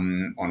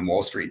 on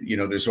Wall Street,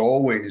 there's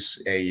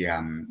always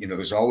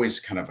there's always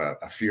kind of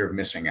a fear of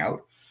missing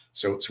out.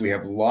 So we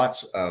have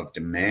lots of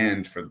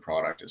demand for the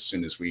product. As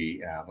soon as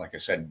we, like I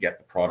said, get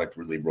the product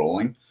really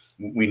rolling,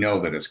 we know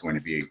that it's going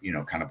to be,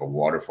 kind of a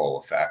waterfall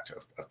effect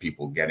of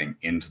people getting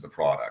into the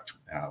product,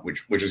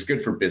 which is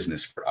good for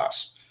business for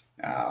us.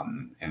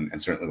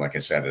 And certainly, like I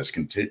said,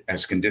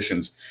 as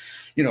conditions,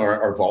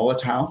 are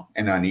volatile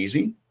and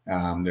uneasy,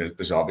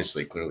 there's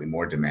obviously clearly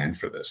more demand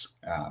for this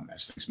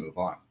as things move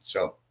on.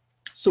 So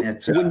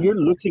when you're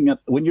looking at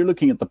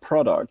the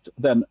product,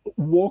 then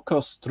walk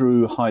us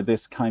through how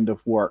this kind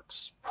of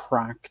works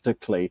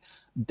practically.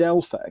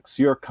 DelphX,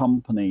 your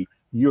company,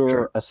 you're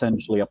Sure.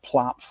 essentially a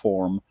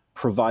platform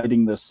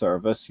providing this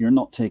service. You're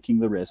not taking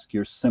the risk.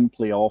 You're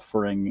simply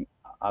offering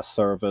a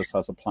service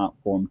as a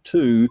platform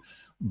to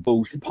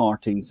both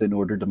parties in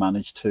order to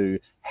manage to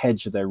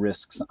hedge their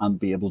risks and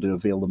be able to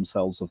avail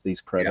themselves of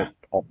these credit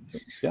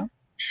options. Yeah.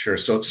 Sure.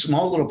 So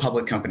small little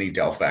public company,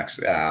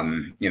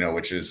 DelphX,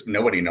 which is,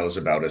 nobody knows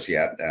about us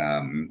yet.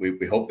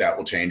 We hope that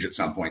will change at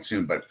some point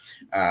soon. But,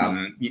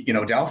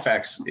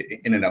 DelphX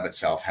in and of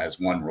itself has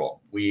one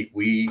role. We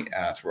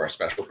through our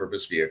special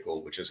purpose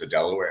vehicle, which is a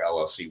Delaware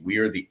LLC, we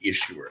are the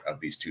issuer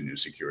of these two new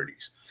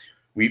securities.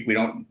 We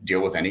don't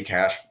deal with any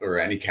cash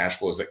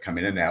flows that come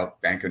in and out.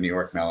 Bank of New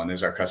York Mellon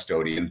is our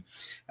custodian.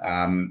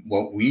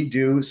 What we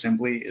do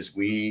simply is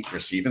we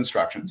receive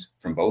instructions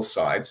from both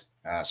sides,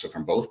 so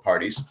from both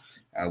parties.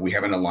 We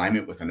have an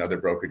alignment with another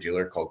broker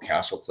dealer called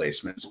Castle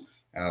Placements,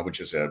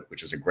 which is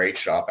a great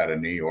shop out of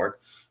New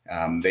York.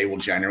 They will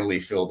generally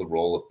fill the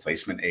role of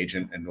placement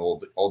agent and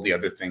all the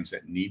other things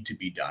that need to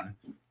be done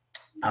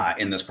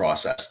in this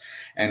process.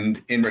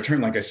 And in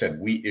return, like I said,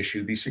 we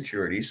issue these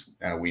securities.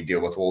 We deal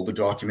with all the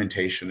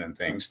documentation and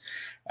things,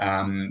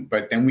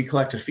 but then we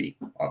collect a fee,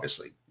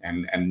 obviously.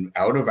 And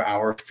out of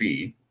our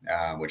fee,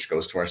 which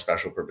goes to our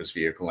special purpose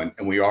vehicle,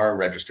 and we are a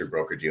registered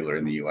broker dealer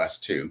in the US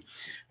too.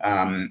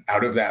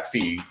 Out of that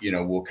fee,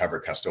 we'll cover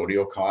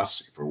custodial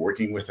costs. If we're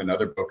working with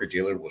another broker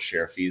dealer, we'll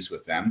share fees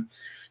with them,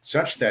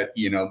 such that,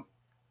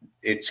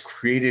 it's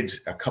created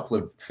a couple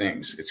of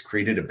things. It's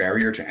created a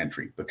barrier to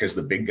entry, because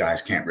the big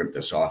guys can't rip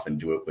this off and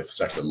do it with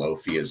such a low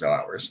fee as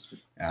ours.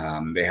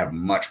 They have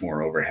much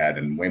more overhead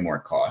and way more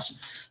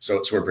costs.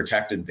 So we're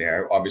protected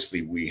there.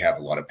 Obviously, we have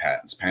a lot of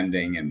patents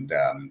pending and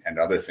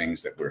other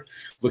things that we're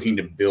looking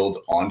to build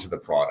onto the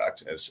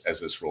product as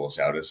this rolls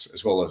out,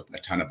 as well as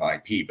a ton of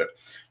IP. But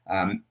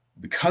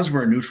because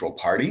we're a neutral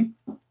party,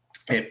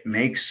 it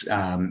makes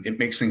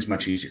things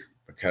much easier.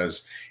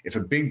 Because if a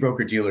big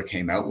broker dealer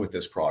came out with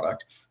this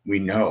product, we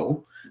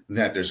know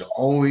that there's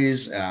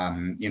always,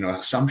 an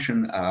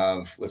assumption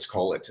of, let's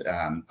call it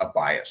a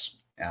bias.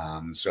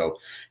 So,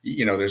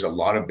 there's a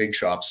lot of big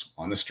shops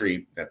on the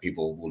street that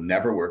people will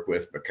never work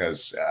with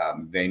because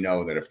they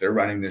know that if they're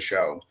running the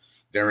show,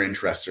 their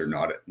interests are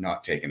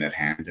not taken at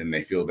hand, and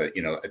they feel that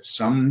at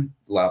some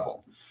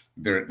level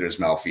there's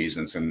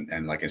malfeasance,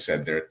 and like I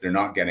said, they're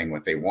not getting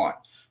what they want.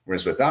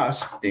 Whereas with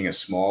us being a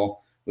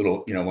small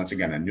little, once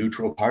again, a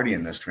neutral party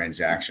in this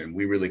transaction,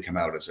 we really come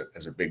out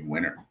as a big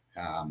winner.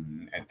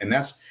 And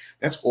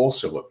that's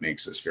also what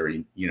makes this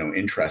very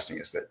interesting,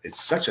 is that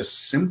it's such a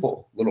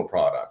simple little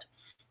product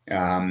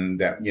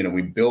that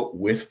we built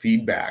with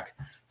feedback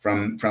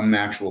from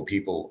actual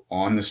people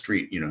on the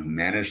street, who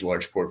manage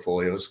large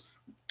portfolios,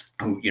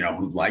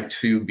 who like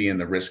to be in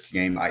the risk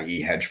game,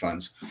 i.e. hedge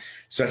funds,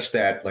 such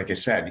that, like I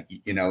said,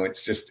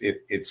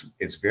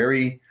 it's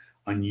very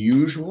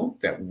unusual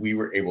that we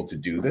were able to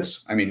do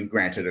this. I mean,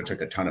 granted, it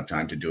took a ton of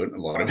time to do it, and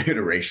a lot of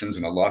iterations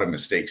and a lot of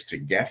mistakes to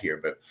get here,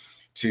 but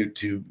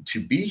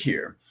to be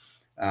here,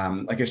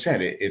 like I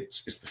said,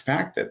 it's the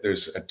fact that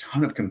there's a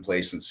ton of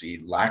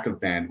complacency, lack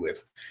of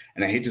bandwidth,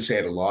 and I hate to say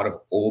it, a lot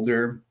of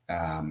older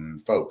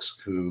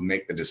folks who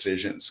make the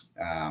decisions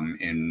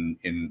in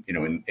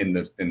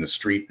the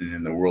street and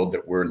in the world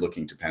that we're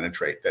looking to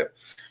penetrate. That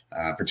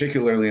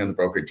particularly on the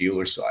broker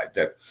dealer side,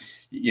 that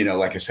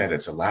like I said,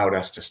 it's allowed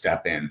us to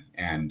step in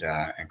and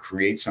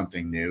create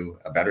something new,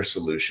 a better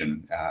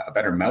solution, a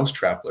better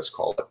mousetrap, let's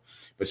call it,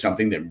 but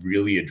something that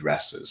really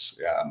addresses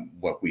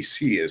what we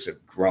see as a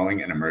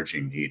growing and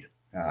emerging need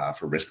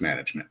for risk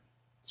management.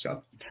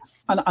 So,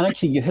 and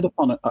actually, you hit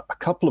upon a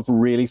couple of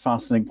really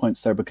fascinating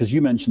points there, because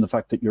you mentioned the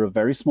fact that you're a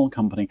very small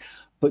company,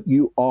 but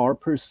you are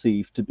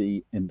perceived to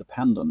be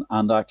independent.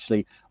 And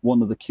actually,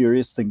 one of the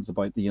curious things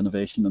about the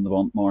innovation in the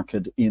bond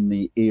market in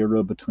the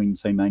era between,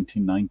 say,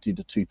 1990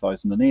 to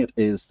 2008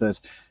 is that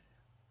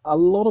a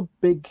lot of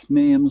big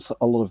names,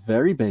 a lot of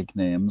very big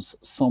names,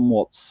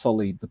 somewhat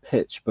sullied the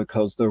pitch,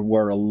 because there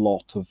were a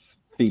lot of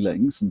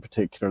feelings, and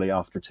particularly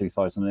after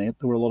 2008,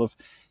 there were a lot of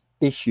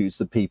issues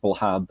that people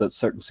had that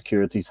certain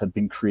securities had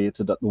been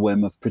created at the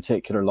whim of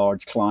particular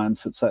large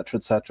clients, et cetera,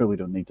 et cetera. We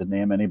don't need to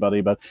name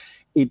anybody, but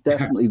it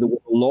definitely, the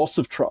loss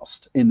of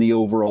trust in the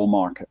overall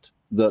market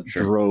that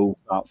drove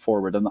that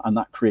forward, and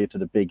that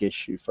created a big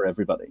issue for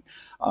everybody.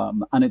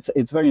 And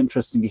it's very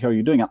interesting to hear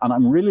you doing it, and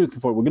I'm really looking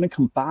forward. We're going to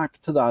come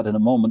back to that in a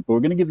moment, but we're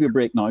going to give you a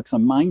break now, because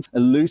I'm mindful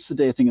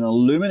elucidating and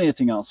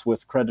illuminating us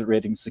with credit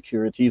rating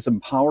securities,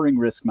 empowering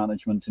risk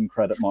management in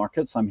credit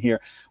markets. I'm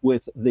here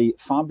with the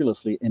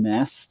fabulously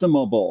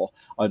inestimable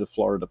out of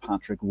Florida,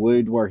 Patrick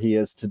Wood, where he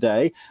is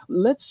today.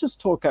 Let's just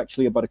talk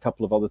actually about a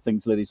couple of other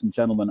things, ladies and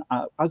gentlemen.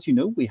 As you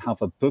know, we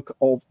have a book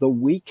of the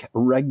week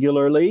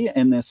regularly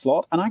in this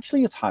slot, and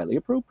actually it's highly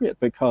appropriate,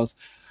 because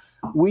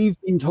we've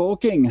been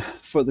talking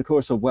for the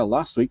course of, well,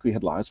 last week we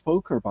had Liar's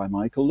Poker by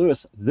Michael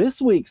Lewis. This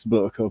week's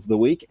book of the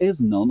week is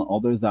none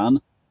other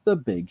than The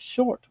Big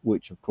Short,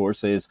 which of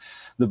course is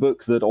the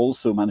book that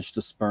also managed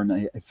to spurn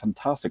a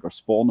fantastic, or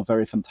spawn a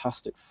very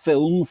fantastic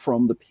film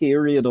from the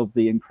period of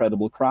the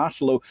incredible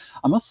crash. Although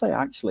I must say,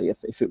 actually,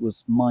 if it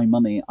was my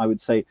money, I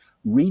would say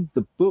read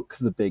the book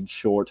The Big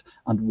Short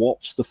and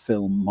watch the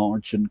film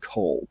Margin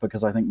Call,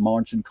 because I think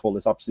Margin Call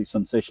is absolutely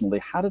sensational. They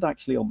had it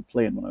actually on the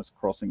plane when I was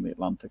crossing the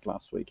Atlantic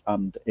last week,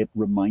 and it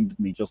reminded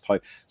me just how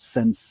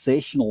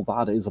sensational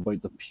that is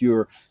about the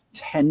pure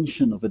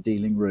tension of a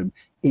dealing room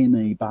in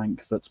a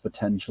bank that's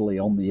potentially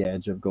on the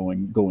edge of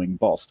going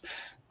bust.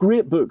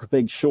 Great book,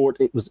 Big Short.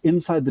 It was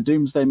inside the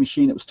doomsday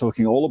machine. It was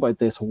talking all about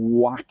this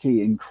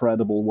wacky,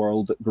 incredible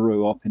world that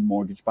grew up in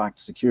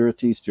mortgage-backed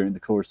securities during the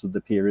course of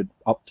the period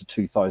up to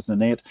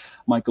 2008.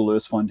 Michael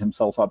Lewis found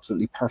himself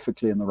absolutely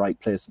perfectly in the right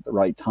place at the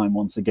right time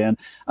once again,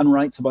 and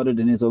writes about it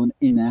in his own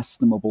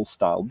inestimable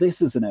style.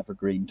 This is an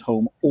evergreen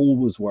tome,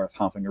 always worth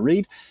having a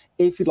read.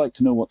 If you'd like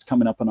to know what's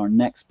coming up in our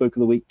next book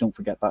of the week, don't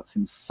forget that's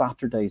in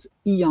Saturday's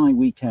EI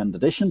Weekend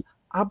edition.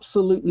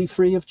 Absolutely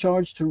free of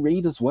charge to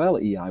read as well,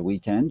 EI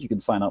Weekend. You can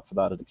sign up for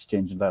that at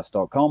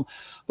exchangeinvest.com.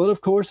 But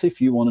of course,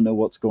 if you want to know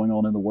what's going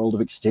on in the world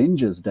of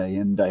exchanges day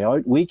in, day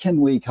out, week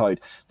in, week out,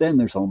 then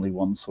there's only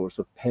one source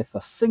of pith,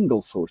 a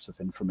single source of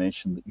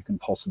information that you can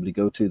possibly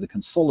go to, the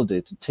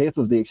consolidated tape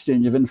of the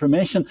exchange of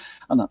information,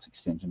 and that's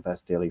Exchange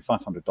Invest Daily,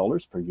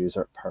 $500 per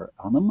user per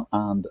annum.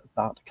 And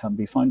that can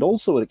be found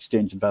also at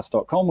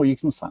exchangeinvest.com, where you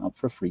can sign up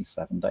for a free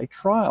 7-day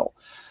trial.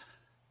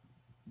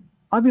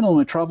 I've been on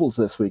my travels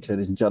this week,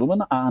 ladies and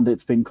gentlemen, and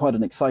it's been quite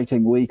an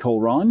exciting week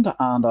all round.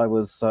 And I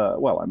was,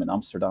 well, I'm in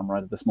Amsterdam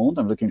right at this moment.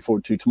 I'm looking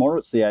forward to tomorrow.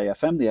 It's the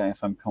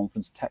AFM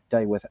Conference Tech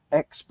Day with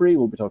Expiry.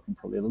 We'll be talking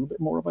probably a little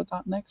bit more about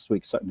that next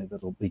week. Certainly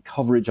there'll be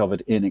coverage of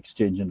it in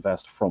Exchange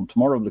Invest from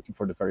tomorrow. I'm looking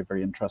forward to a very,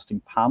 very interesting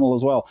panel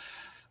as well,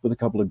 with a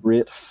couple of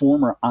great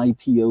former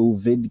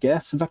IPO-VID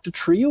guests. In fact, a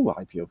trio of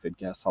IPO-VID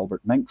guests,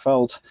 Albert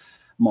Menkfeld,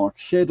 Mark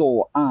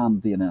Shadle,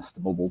 and the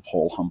inestimable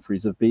Paul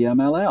Humphreys of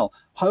BMLL.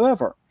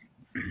 However,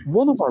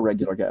 one of our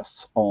regular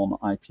guests on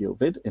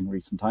IPO-VID in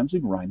recent times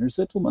is Rainer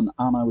Zittelmann,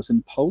 and I was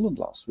in Poland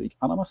last week.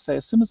 And I must say,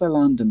 as soon as I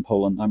land in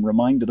Poland, I'm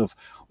reminded of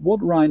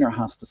what Rainer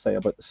has to say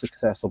about the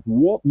success of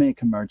what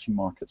make emerging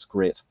markets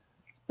great.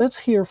 Let's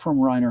hear from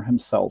Rainer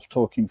himself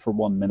talking for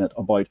 1 minute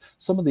about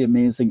some of the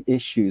amazing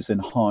issues in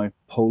how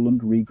Poland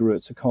regrew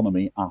its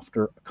economy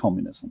after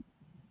communism.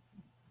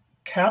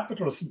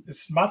 Capitalism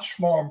is much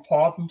more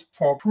important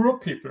for poor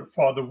people,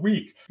 for the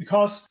weak,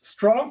 because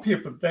strong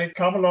people, they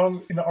come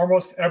along in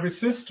almost every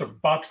system.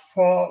 But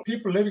for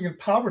people living in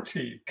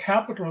poverty,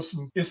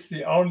 capitalism is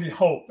the only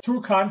hope. Two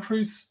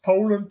countries,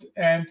 Poland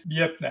and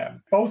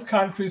Vietnam. Both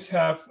countries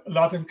have a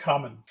lot in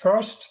common.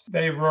 First,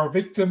 they were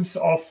victims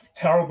of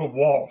terrible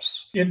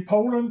wars. In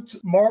Poland,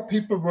 more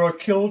people were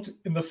killed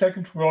in the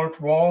Second World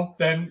War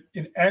than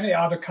in any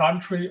other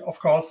country, of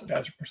course,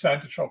 as a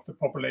percentage of the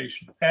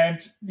population. And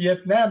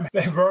Vietnam,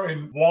 they were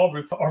in war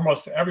with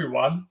almost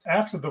everyone.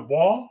 After the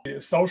war,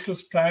 a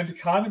socialist planned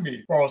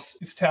economy was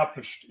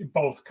established in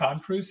both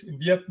countries, in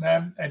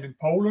Vietnam and in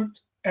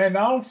Poland. And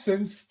now,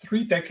 since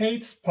 3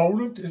 decades,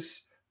 Poland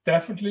is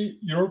definitely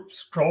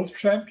Europe's growth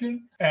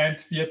champion,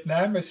 and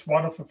Vietnam is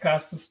one of the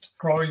fastest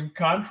growing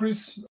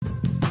countries.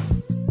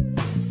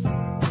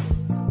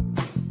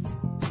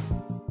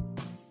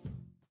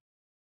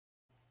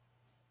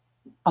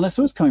 And I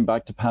suppose coming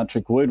back to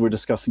Patrick Wood, we're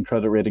discussing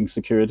credit rating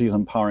securities,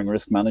 empowering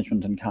risk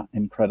management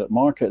in credit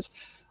markets.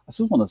 I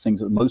suppose one of the things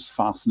that's most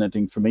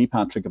fascinating for me,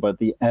 Patrick, about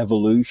the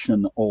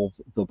evolution of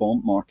the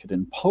bond market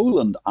in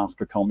Poland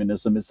after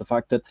communism is the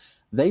fact that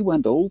they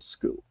went old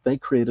school. They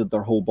created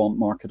their whole bond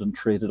market and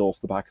traded off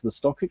the back of the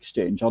stock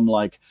exchange,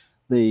 unlike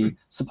the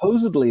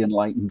supposedly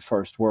enlightened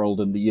first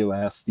world in the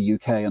US, the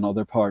UK, and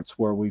other parts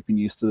where we've been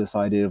used to this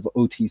idea of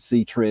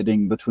OTC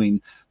trading between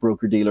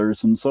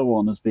broker-dealers and so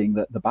on as being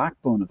the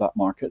backbone of that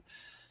market.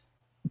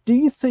 Do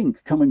you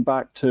think, coming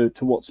back to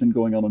what's been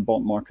going on in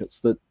bond markets,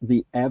 that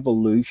the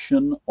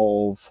evolution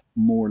of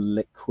more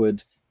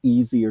liquid,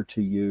 easier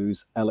to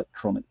use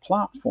electronic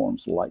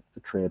platforms like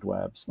the trade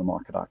webs, the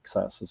market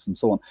accesses, and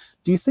so on,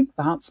 do you think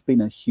that's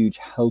been a huge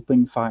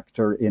helping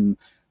factor in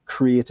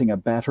creating a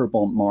better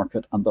bond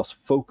market and thus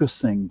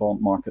focusing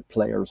bond market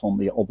players on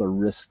the other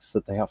risks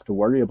that they have to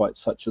worry about,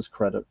 such as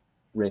credit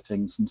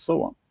ratings and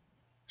so on?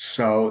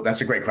 So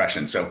that's a great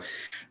question. So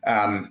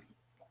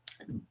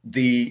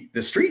the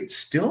street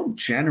still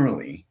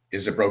generally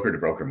is a broker to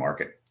broker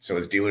market. So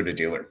it's dealer to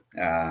dealer.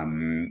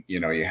 You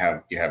know, you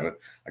have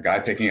a guy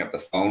picking up the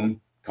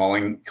phone,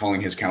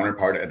 calling his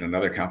counterpart at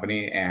another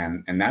company,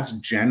 and that's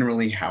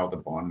generally how the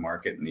bond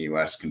market in the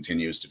U.S.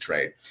 continues to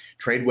trade.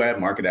 TradeWeb,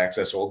 Market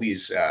Access, all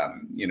these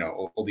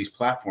all these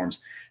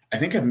platforms, I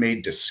think, have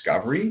made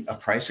discovery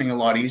of pricing a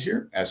lot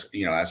easier, as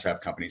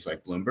have companies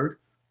like Bloomberg.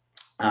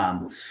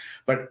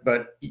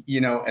 But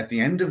you know, at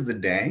the end of the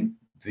day,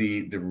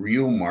 the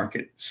real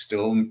market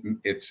still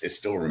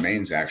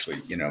remains actually,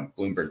 you know,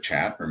 Bloomberg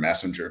Chat or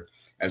Messenger,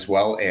 as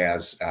well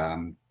as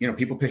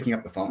people picking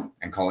up the phone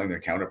and calling their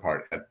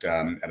counterpart at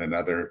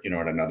another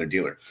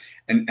dealer.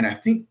 And I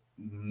think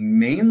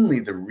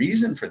mainly the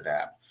reason for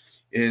that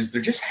is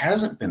there just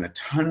hasn't been a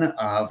ton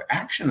of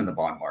action in the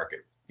bond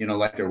market, you know,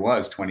 like there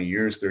was 20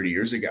 years, 30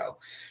 years ago.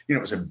 You know,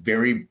 it was a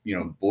very,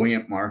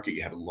 buoyant market.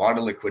 You had a lot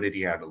of liquidity,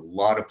 you had a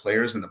lot of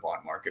players in the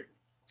bond market.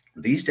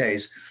 These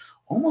days,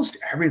 almost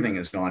everything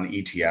has gone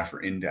ETF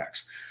or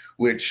index,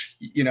 which,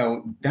 you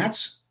know,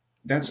 that's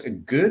a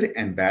good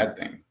and bad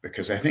thing,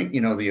 because I think,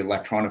 you know, the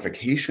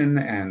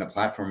electronification and the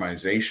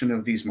platformization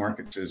of these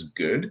markets is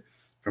good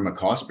from a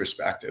cost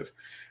perspective.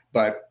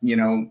 But, you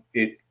know,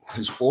 it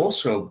has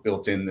also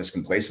built in this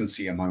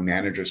complacency among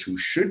managers who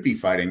should be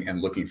fighting and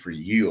looking for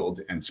yield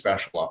and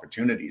special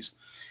opportunities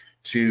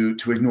to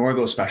ignore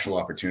those special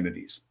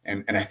opportunities.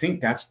 And I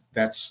think that's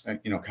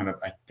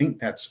I think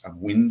that's a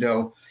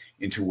window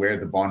into where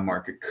the bond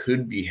market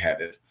could be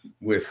headed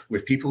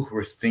with people who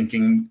are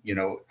thinking, you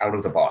know, out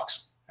of the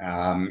box.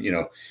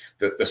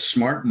 The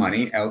smart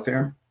money out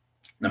there,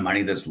 the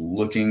money that's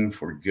looking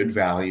for good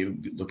value,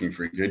 looking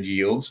for good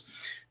yields.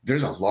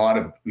 There's a lot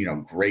of, you know,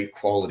 great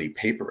quality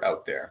paper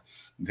out there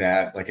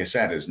that, like I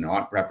said, is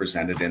not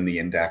represented in the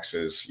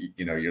indexes.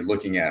 You know, you're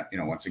looking at, you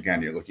know, once again,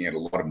 you're looking at a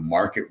lot of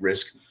market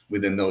risk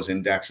within those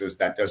indexes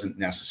that doesn't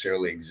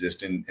necessarily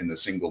exist in the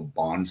single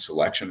bond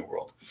selection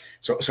world.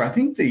 So I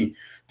think the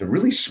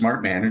really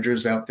smart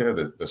managers out there,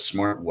 the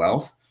smart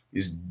wealth,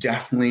 is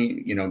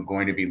definitely, you know,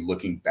 going to be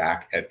looking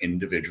back at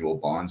individual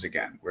bonds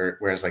again,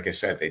 whereas, like I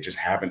said, they just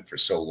haven't for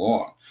so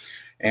long.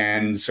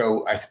 And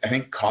so I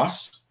think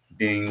costs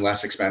being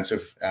less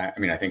expensive, I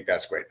mean, I think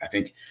that's great. I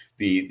think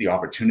the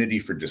opportunity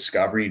for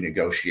discovery,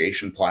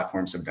 negotiation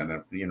platforms have done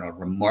a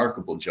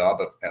remarkable job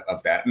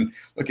of that. And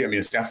look, I mean,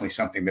 it's definitely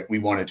something that we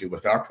want to do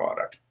with our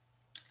product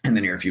in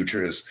the near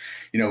future. Is,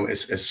 you know,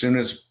 as soon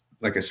as,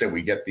 like I said,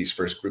 we get these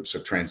first groups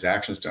of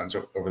transactions done,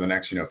 so over the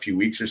next, you know, few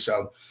weeks or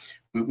so,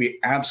 we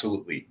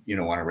absolutely, you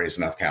know, want to raise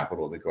enough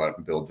capital to go out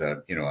and build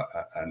a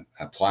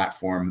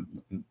platform,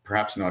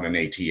 perhaps not an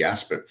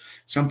ATS, but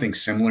something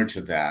similar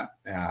to that,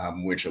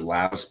 which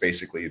allows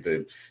basically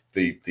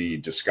the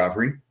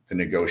discovery, the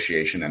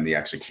negotiation, and the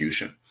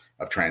execution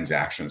of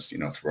transactions, you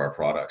know, through our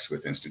products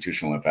with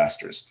institutional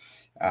investors.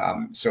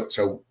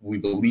 So we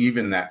believe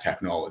in that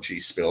technology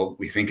still.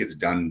 We think it's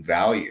done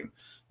value,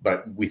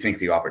 but we think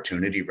the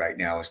opportunity right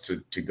now is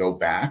to go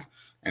back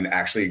and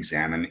actually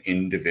examine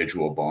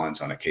individual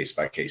bonds on a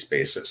case-by-case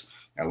basis,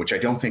 which I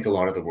don't think a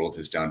lot of the world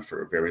has done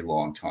for a very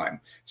long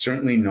time.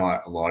 Certainly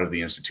not a lot of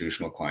the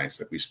institutional clients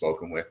that we've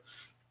spoken with.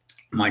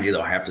 Mind you,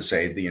 though, I have to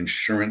say the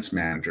insurance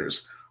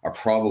managers are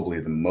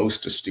probably the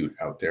most astute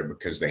out there,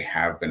 because they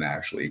have been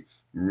actually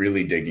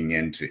really digging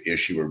into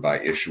issuer by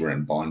issuer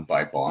and bond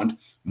by bond,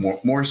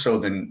 more so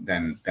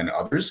than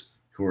others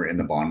who are in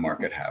the bond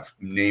market have,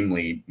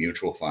 namely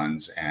mutual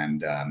funds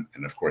and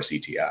of course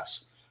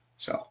ETFs.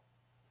 So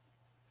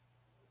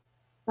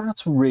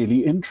that's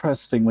really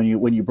interesting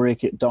when you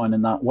break it down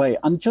in that way.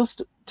 And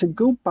just to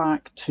go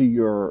back to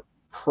your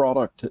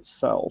product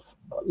itself,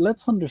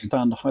 let's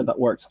understand how that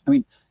works. I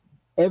mean,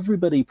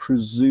 everybody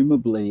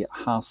presumably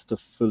has to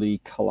fully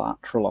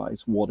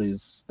collateralize what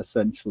is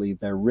essentially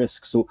their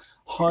risk. So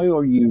how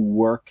are you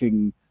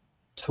working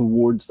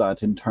towards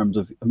that in terms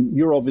of, I mean,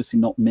 you're obviously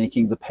not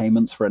making the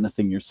payments for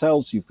anything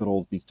yourselves. You've got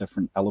all these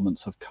different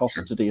elements of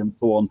custody and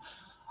so on.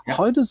 Yeah.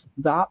 How does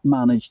that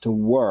manage to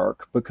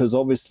work? Because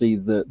obviously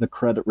the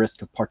credit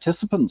risk of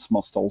participants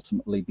must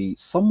ultimately be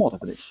somewhat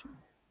of an issue.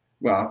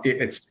 Well,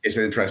 it's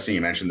interesting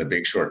you mentioned the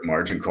big short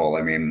margin call.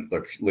 I mean,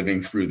 look,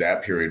 living through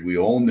that period, we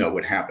all know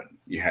what happened.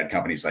 You had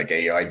companies like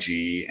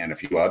AIG and a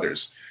few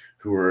others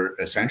who were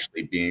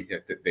essentially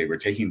they were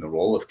taking the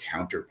role of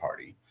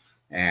counterparty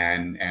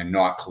and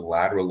not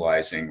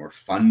collateralizing or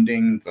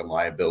funding the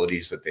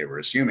liabilities that they were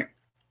assuming.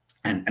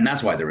 And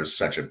that's why there was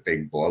such a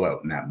big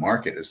blowout in that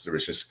market. Is there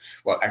was just,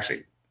 well,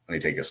 actually, let me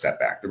take a step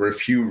back. There were a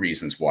few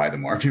reasons why the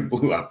market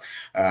blew up,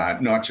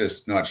 not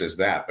just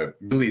that, but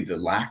really the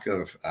lack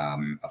of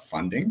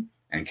funding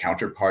and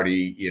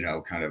counterparty,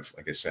 kind of,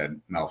 like I said,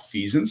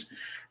 malfeasance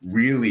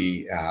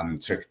really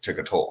took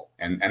a toll.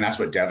 And that's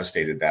what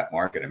devastated that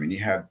market. I mean, you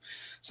had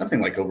something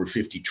like over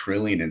 50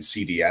 trillion in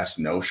CDS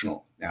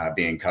notional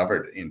being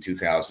covered in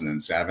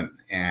 2007.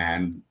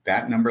 And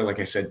that number, like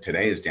I said,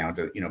 today is down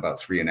to, about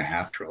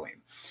 3.5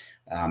 trillion.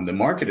 The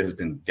market has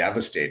been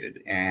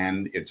devastated,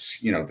 and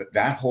it's,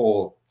 that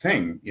whole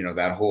thing,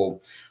 that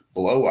whole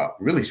blow up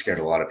really scared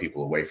a lot of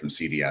people away from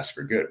CDS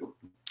for good,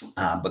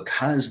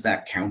 because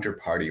that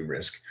counterparty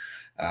risk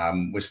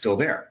was still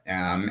there.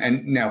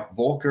 And now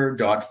Volcker,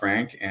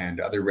 Dodd-Frank, and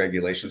other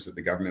regulations that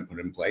the government put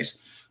in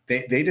place,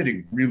 they did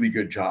a really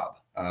good job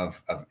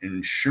of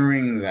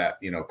ensuring that,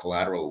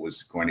 collateral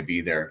was going to be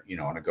there,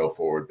 on a go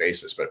forward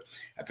basis. But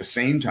at the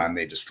same time,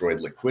 they destroyed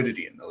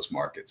liquidity in those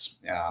markets.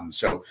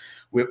 So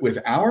with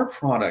our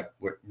product,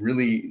 what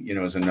really,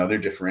 is another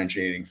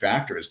differentiating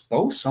factor is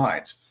both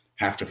sides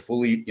have to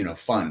fully,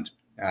 fund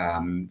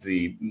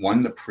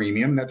the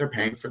premium that they're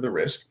paying for the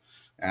risk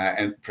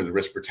and for the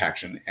risk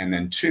protection. And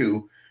then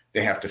two,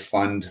 they have to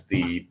fund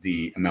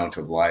the amount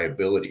of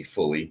liability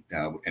fully.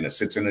 And it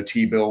sits in a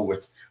T-bill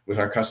with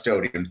our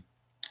custodian,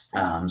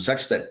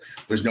 such that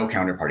there's no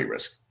counterparty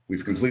risk.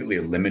 We've completely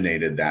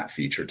eliminated that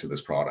feature to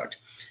this product.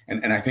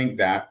 And I think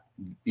that,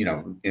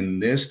 in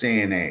this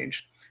day and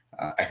age,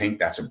 I think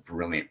that's a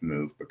brilliant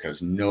move,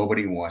 because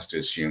nobody wants to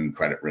assume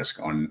credit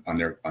risk on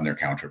their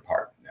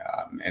counterpart.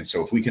 And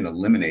so if we can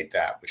eliminate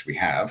that, which we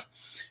have,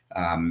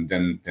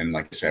 then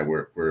like I said,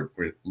 we're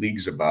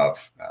leagues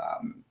above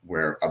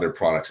where other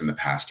products in the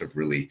past have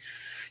really,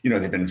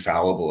 they've been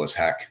fallible as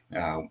heck,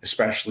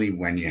 especially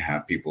when you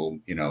have people,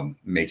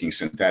 making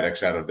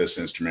synthetics out of this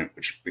instrument,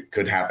 which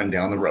could happen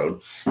down the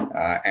road,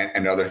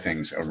 and other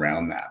things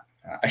around that.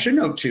 I should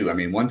note too, I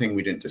mean, one thing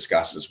we didn't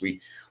discuss is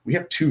we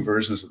have two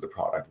versions of the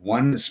product.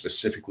 One is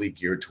specifically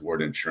geared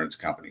toward insurance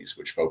companies,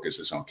 which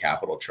focuses on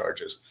capital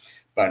charges.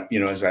 But,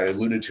 as I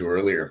alluded to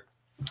earlier,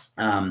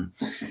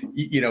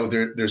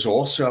 there's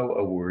also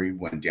a worry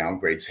when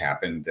downgrades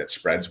happen that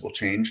spreads will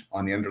change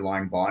on the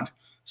underlying bond.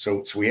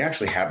 So we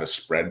actually have a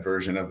spread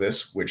version of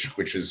this,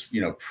 which is,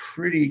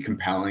 pretty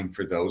compelling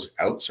for those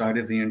outside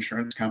of the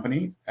insurance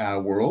company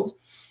world,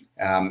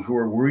 who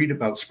are worried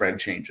about spread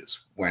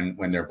changes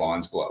when their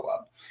bonds blow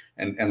up.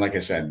 And like I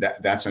said,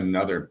 that's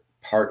another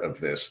part of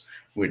this,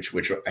 which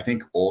I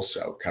think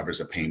also covers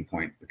a pain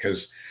point,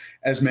 because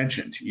as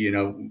mentioned,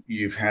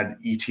 you've had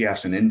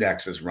ETFs and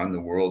indexes run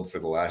the world for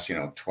the last,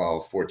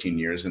 12, 14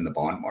 years in the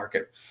bond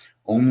market.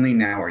 Only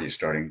now are you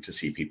starting to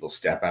see people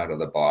step out of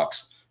the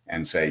box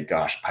and say,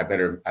 gosh, I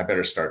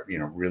better start,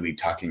 really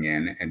tucking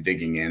in and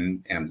digging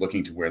in and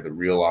looking to where the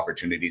real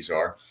opportunities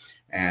are.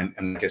 And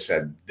like I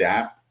said,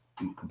 that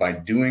by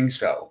doing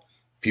so,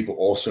 people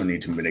also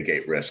need to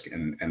mitigate risk.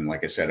 And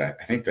like I said,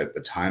 I think that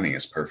the timing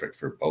is perfect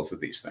for both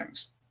of these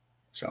things.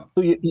 So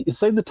you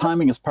say the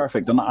timing is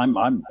perfect, and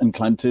I'm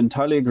inclined to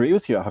entirely agree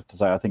with you. I have to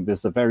say, I think this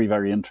is a very,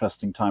 very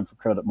interesting time for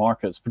credit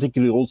markets,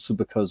 particularly also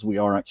because we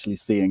are actually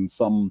seeing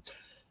some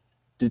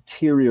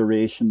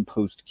deterioration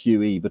post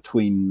QE,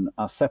 between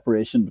a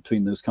separation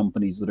between those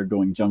companies that are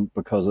going junk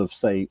because of,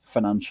 say,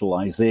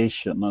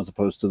 financialization, as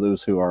opposed to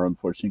those who are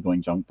unfortunately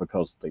going junk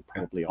because they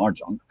probably are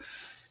junk.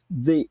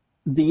 The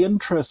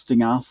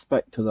interesting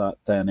aspect to that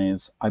then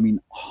is, I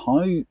mean,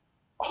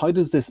 how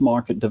does this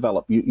market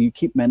develop? You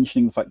keep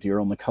mentioning the fact that you're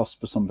on the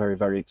cusp of some very,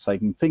 very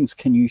exciting things.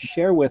 Can you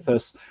share with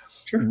us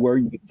where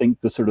you think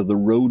the sort of the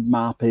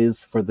roadmap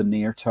is for the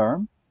near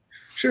term?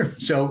 Sure.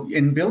 So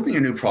in building a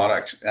new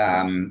product,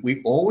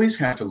 we always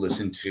have to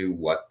listen to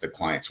what the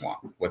clients want,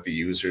 what the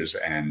users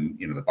and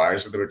the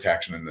buyers of the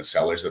protection and the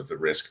sellers of the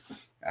risk,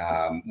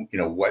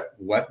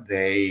 what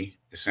they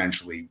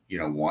essentially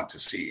want to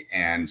see.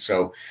 And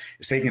so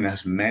it's taken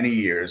us many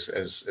years,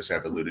 as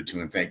I've alluded to,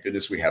 and thank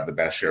goodness we have the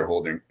best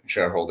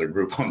shareholder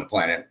group on the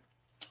planet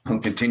who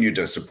continue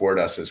to support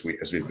us as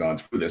we've gone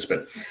through this.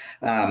 But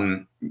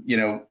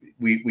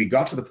we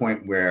got to the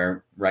point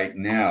where right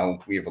now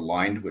we have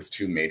aligned with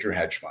two major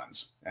hedge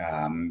funds.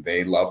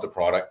 They love the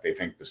product. They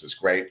think this is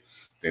great.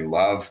 They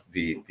love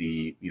the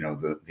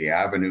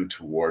avenue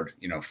toward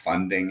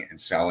funding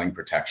and selling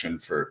protection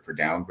for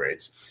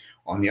downgrades.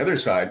 On the other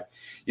side,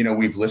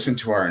 we've listened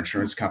to our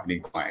insurance company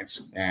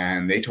clients,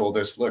 and they told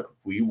us, look,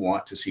 we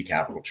want to see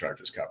capital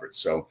charges covered.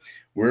 So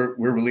we're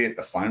really at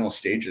the final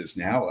stages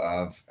now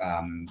of,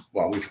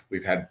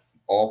 we've had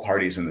all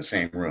parties in the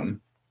same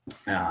room.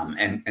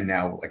 And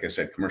now, like I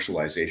said,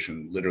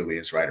 commercialization literally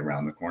is right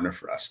around the corner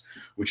for us,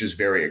 which is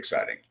very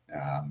exciting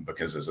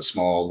because as a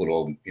small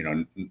little,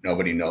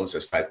 nobody knows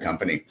us type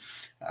company,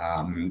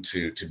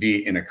 to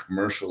be in a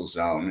commercial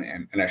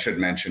zone. And I should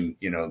mention,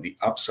 the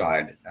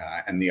upside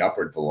and the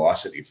upward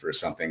velocity for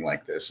something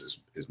like this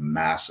is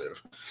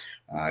massive.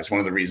 It's one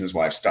of the reasons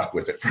why I've stuck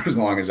with it for as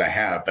long as I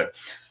have. But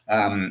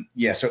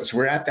so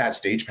we're at that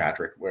stage,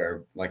 Patrick,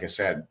 where, like I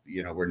said,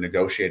 we're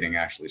negotiating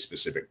actually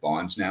specific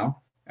bonds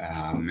now.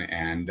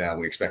 And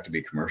we expect to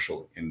be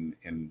commercial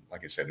in,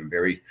 like I said, in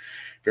very,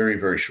 very,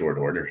 very short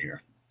order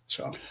here.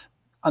 So,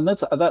 and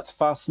that's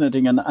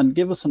fascinating. And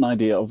give us an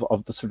idea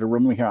of the sort of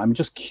runway here. I'm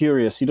just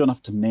curious. You don't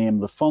have to name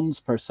the funds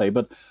per se,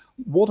 but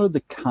what are the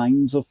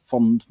kinds of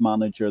fund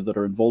manager that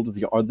are involved with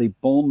you? Are they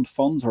bond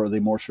funds, or are they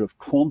more sort of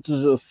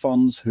quantitative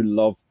funds who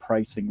love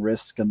pricing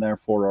risk and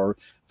therefore are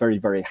very,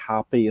 very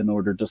happy in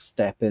order to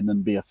step in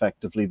and be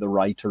effectively the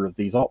writer of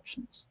these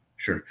options?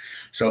 Sure.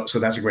 So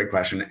that's a great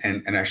question.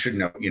 And I should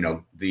note,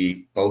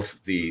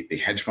 both the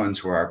hedge funds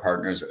who are our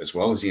partners, as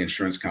well as the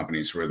insurance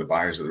companies who are the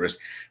buyers of the risk,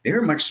 they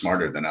are much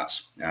smarter than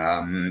us.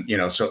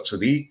 So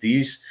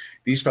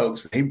these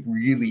folks, they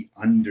really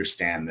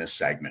understand this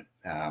segment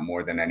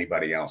more than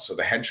anybody else. So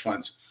the hedge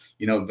funds,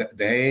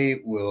 they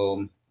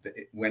will,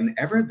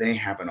 whenever they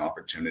have an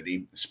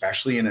opportunity,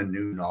 especially in a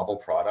new novel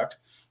product,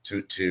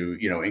 to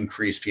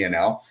increase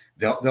P&L,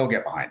 they'll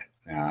get behind it.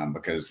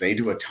 Because they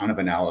do a ton of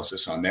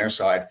analysis on their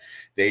side.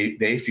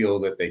 They feel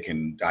that they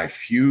can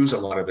diffuse a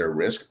lot of their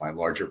risk by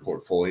larger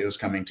portfolios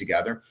coming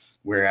together.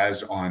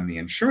 Whereas on the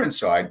insurance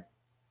side,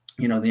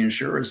 the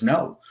insurers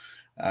know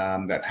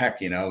that heck,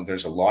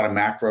 there's a lot of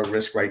macro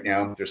risk right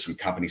now. There's some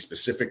company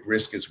specific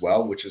risk as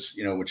well, which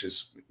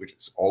is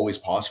always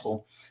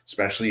possible,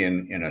 especially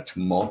in a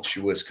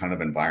tumultuous kind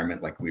of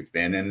environment like we've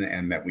been in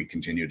and that we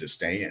continue to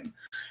stay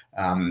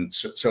in.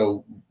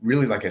 So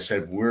really, like I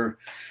said,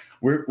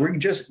 we're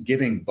just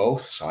giving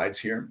both sides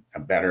here a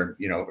better,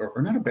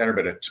 or not a better,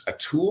 but a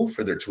tool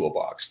for their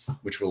toolbox,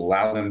 which will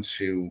allow them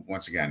to,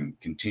 once again,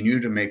 continue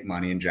to make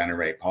money and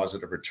generate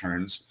positive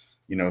returns,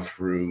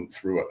 through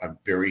a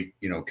very,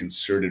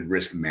 concerted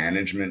risk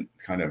management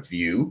kind of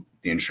view,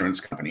 the insurance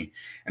company.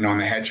 And on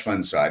the hedge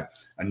fund side,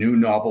 a new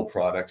novel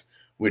product,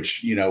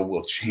 which,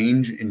 will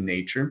change in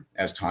nature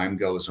as time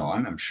goes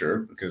on, I'm sure,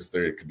 because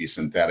there could be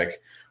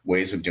synthetic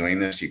ways of doing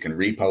this. You can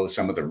repo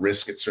some of the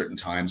risk at certain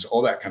times,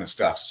 all that kind of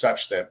stuff,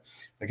 such that,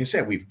 like I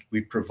said,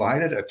 we've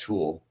provided a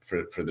tool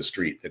for the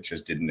street that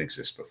just didn't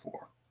exist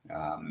before.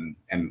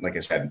 And like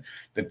I said,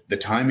 the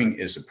timing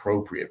is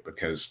appropriate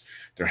because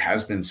there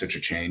has been such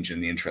a change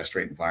in the interest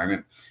rate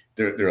environment.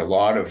 There are a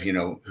lot of,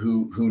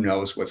 who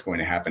knows what's going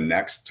to happen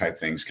next type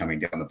things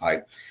coming down the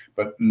pipe.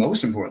 But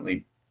most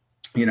importantly,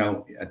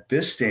 at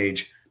this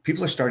stage,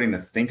 people are starting to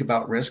think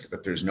about risk,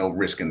 but there's no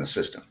risk in the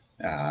system.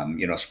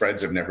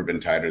 Spreads have never been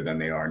tighter than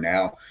they are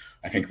now.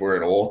 I think we're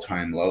at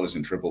all-time lows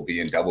in triple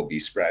B and double B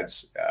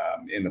spreads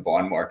in the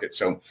bond market.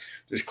 So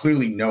there's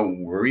clearly no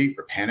worry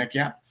or panic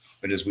yet.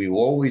 But as we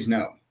always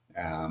know,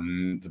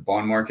 the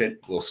bond market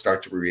will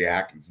start to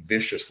react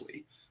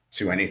viciously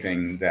to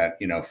anything that,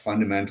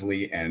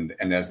 fundamentally, and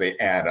as they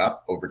add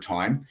up over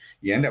time,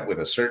 you end up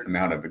with a certain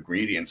amount of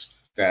ingredients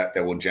that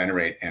will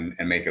generate and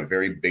make a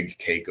very big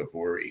cake of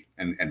worry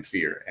and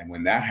fear. And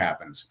when that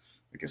happens,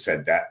 like I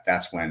said,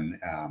 that's when,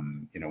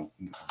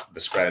 the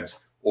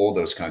spreads, all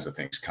those kinds of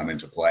things come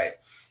into play.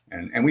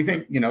 And we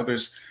think,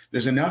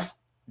 there's enough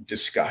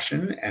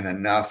discussion and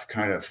enough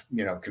kind of,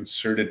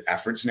 concerted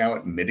efforts now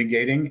at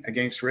mitigating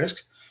against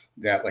risk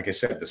that, like I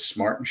said, the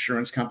smart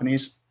insurance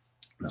companies,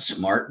 the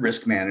smart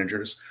risk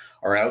managers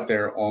are out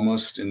there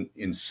almost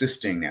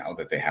insisting now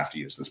that they have to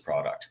use this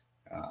product.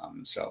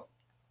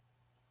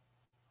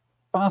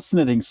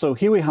 Fascinating. So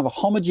here we have a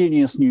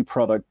homogeneous new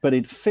product, but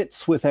it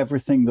fits with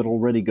everything that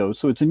already goes.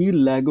 So it's a new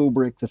Lego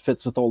brick that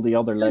fits with all the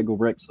other Lego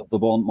bricks of the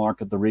bond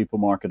market, the repo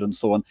market, and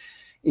so on.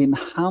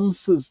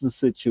 enhances the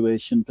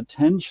situation,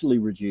 potentially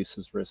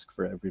reduces risk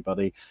for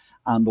everybody,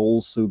 and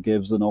also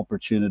gives an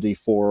opportunity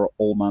for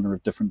all manner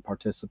of different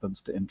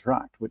participants to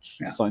interact, which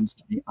sounds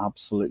to be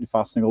absolutely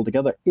fascinating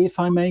altogether. If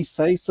I may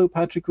say so,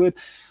 Patrick Wood,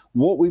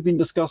 what we've been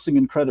discussing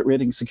in credit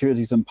rating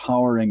securities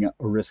empowering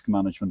risk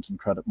management in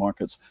credit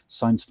markets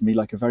sounds to me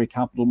like a very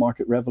capital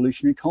market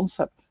revolutionary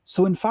concept.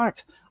 So in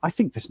fact, I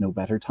think there's no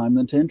better time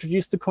than to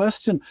introduce the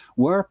question,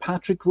 where,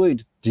 Patrick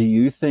Wood, do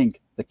you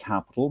think the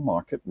capital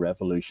market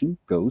revolution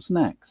goes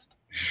next?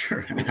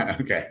 Sure.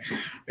 Okay.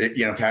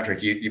 You know,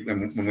 Patrick,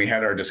 when we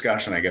had our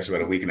discussion, I guess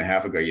about a week and a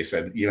half ago, you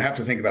said you have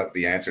to think about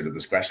the answer to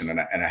this question, and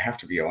I have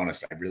to be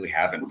honest, I really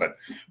haven't.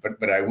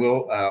 But I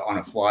will, on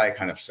a fly,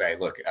 kind of say,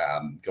 look,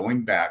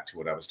 going back to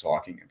what I was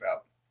talking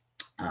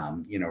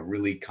about, you know,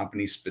 really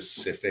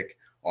company-specific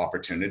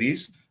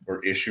opportunities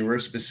or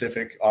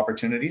issuer-specific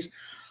opportunities.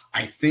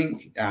 I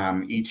think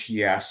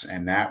ETFs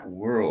and that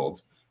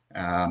world,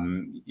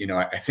 you know,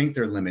 I think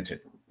they're limited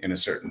in a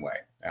certain way.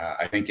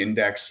 I think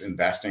index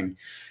investing,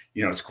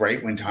 you know, it's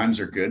great when times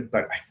are good,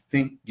 but I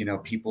think, you know,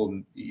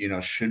 people, you know,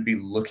 should be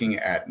looking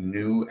at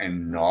new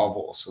and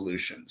novel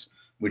solutions,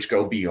 which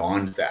go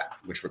beyond that,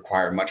 which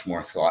require much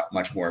more thought,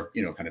 much more,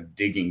 you know, kind of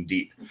digging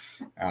deep.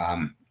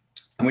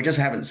 And we just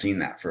haven't seen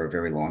that for a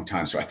very long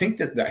time. So I think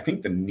that I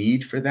think the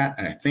need for that,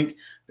 and I think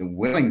the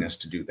willingness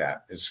to do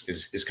that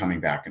is coming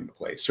back into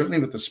place. Certainly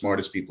with the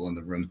smartest people in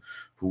the room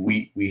who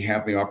we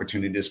have the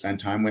opportunity to spend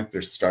time with,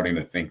 they're starting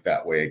to think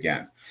that way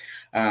again.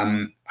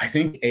 I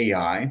think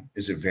AI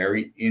is a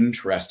very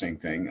interesting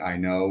thing. I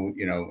know,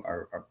 you know,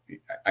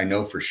 I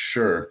know for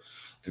sure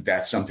that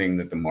that's something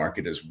that the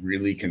market is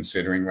really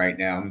considering right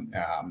now.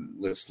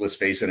 Let's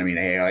face it. I mean,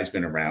 AI has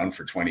been around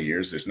for 20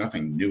 years. There's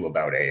nothing new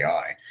about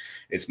AI.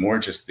 It's more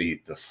just the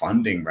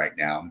funding right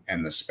now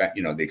and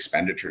the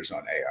expenditures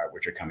on AI,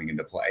 which are coming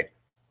into play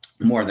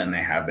more than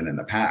they have been in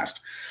the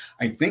past.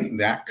 I think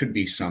that could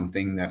be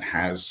something that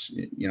has,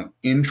 you know,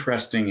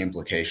 interesting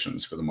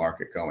implications for the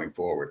market going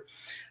forward.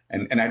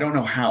 And I don't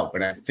know how,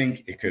 but I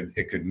think it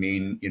could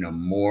mean, you know,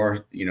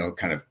 more, you know,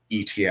 kind of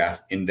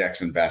ETF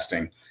index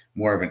investing,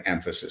 more of an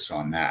emphasis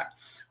on that.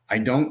 I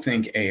don't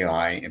think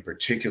AI in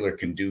particular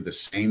can do the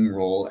same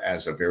role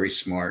as a very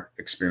smart,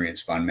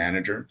 experienced fund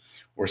manager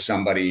or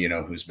somebody, you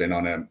know, who's been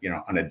on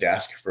a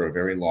desk for a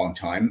very long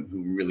time,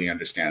 who really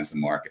understands the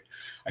market.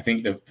 I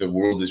think that the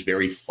world is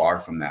very far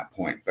from that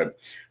point. But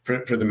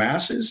for the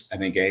masses, I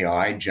think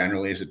AI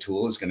generally as a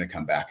tool is going to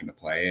come back into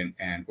play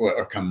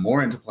or come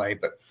more into play,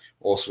 but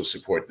also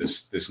support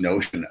this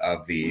notion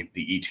of the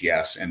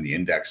ETFs and the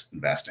index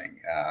investing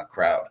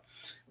crowd.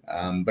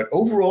 But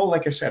overall,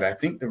 like I said, I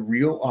think the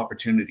real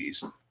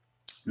opportunities,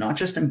 not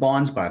just in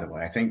bonds, by the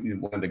way, I think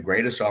one of the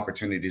greatest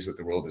opportunities that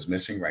the world is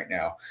missing right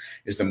now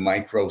is the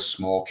micro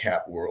small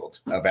cap world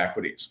of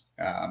equities.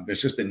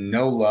 There's just been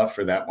no love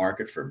for that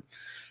market for,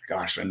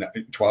 gosh,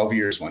 12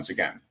 years once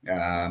again.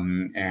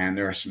 And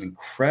there are some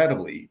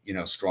incredibly, you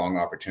know, strong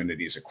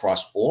opportunities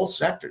across all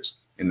sectors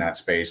in that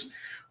space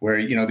where,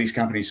 you know, these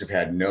companies have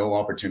had no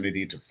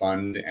opportunity to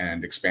fund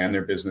and expand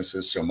their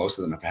businesses. So most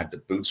of them have had to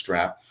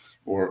bootstrap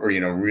or you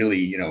know, really,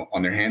 you know,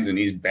 on their hands and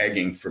knees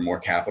begging for more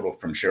capital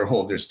from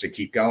shareholders to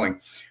keep going.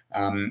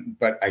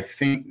 But I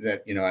think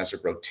that, you know, as a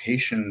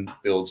rotation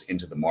builds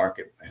into the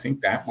market, I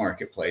think that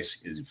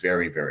marketplace is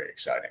very, very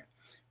exciting.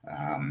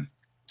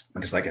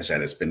 Because like I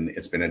said, it's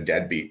been a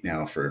deadbeat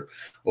now for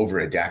over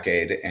a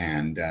decade.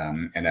 And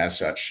as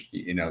such,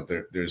 you know,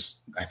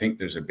 I think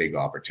there's a big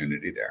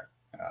opportunity there.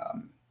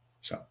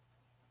 So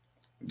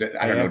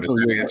I don't know, does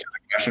that answer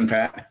the question,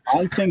 Pat?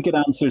 I think it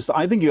answers.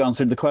 I think you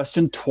answered the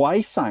question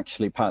twice,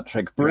 actually,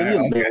 Patrick.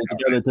 Brilliantly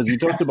altogether, because you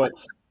talked about.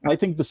 I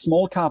think the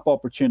small cap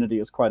opportunity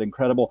is quite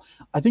incredible.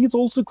 I think it's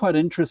also quite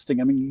interesting.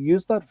 I mean, you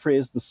used that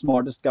phrase, the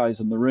smartest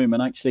guys in the room.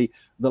 And actually,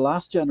 the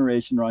last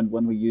generation round,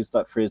 when we used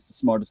that phrase, the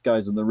smartest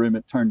guys in the room,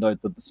 it turned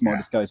out that the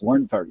smartest guys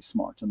weren't very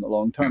smart in the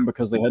long term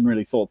because they hadn't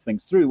really thought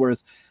things through.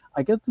 Whereas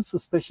I get the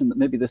suspicion that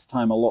maybe this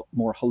time a lot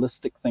more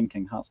holistic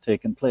thinking has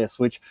taken place,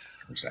 which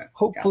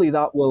hopefully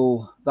that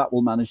will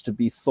manage to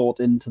be thought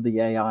into the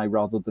AI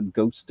rather than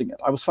ghosting it.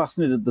 I was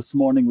fascinated this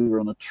morning. We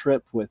were on a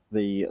trip with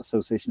the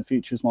Association of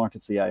Futures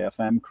Markets, the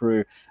AFM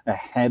crew,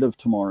 ahead of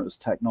tomorrow's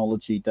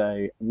technology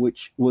day,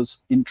 which was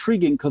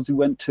intriguing because we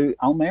went to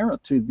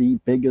Almere, to the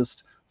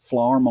biggest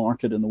flower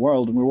market in the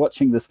world, and we're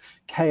watching this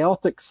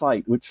chaotic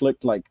site which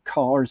looked like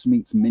Cars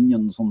meets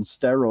Minions on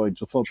steroids,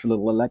 with lots of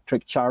little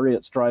electric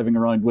chariots driving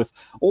around with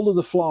all of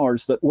the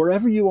flowers that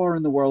wherever you are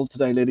in the world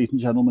today, ladies and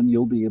gentlemen,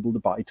 you'll be able to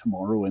buy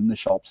tomorrow in the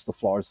shops, the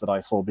flowers that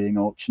I saw being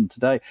auctioned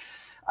today.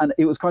 And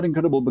it was quite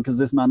incredible because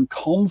this man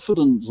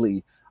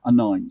confidently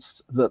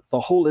announced that the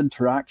whole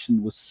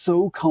interaction was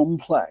so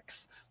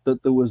complex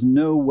that there was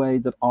no way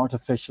that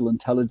artificial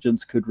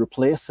intelligence could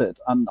replace it.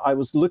 And I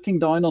was looking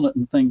down on it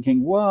and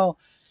thinking, well,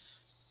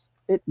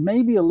 it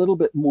may be a little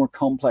bit more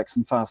complex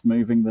and fast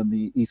moving than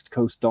the East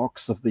Coast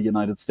docks of the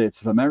United States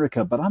of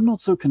America, but I'm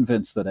not so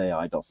convinced that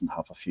AI doesn't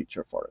have a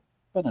future for it.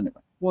 But anyway,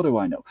 what do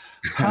I know?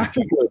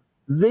 Patrick,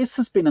 This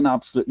has been an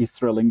absolutely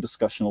thrilling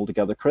discussion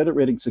altogether. Credit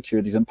rating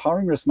securities,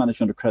 empowering risk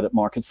management of credit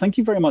markets. Thank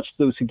you very much to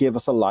those who gave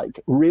us a like.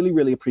 Really,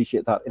 really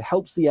appreciate that. It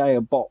helps the AI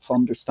bots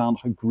understand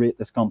how great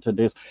this content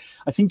is.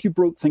 I think you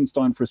broke things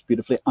down for us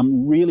beautifully.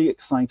 I'm really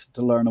excited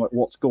to learn about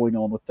what's going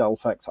on with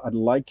DelphX. I'd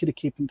like you to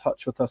keep in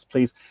touch with us,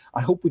 please.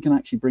 I hope we can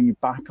actually bring you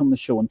back on the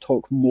show and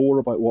talk more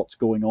about what's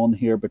going on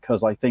here,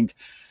 because I think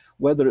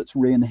whether it's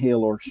rain,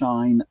 hail or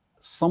shine,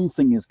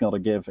 something has got to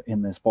give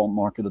in this bond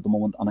market at the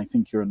moment, and I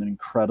think you're in an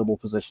incredible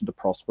position to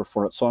prosper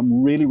for it. So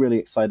I'm really, really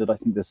excited. I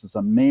think this is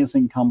an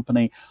amazing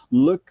company.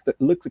 Look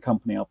the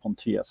company up on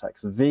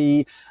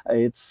TSXV.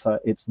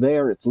 It's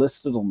there. It's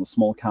listed on the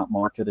small cap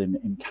market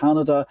in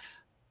Canada.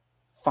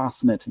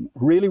 Fascinating.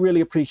 Really, really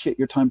appreciate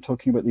your time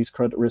talking about these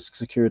credit risk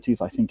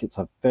securities. I think it's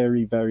a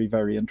very, very,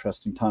 very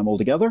interesting time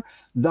altogether.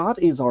 That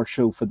is our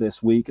show for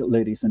this week,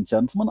 ladies and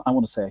gentlemen. I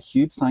want to say a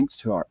huge thanks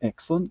to our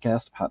excellent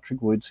guest,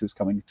 Patrick Woods, who's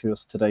coming to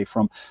us today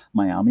from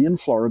Miami in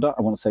Florida.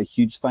 I want to say a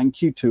huge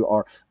thank you to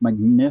our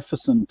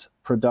magnificent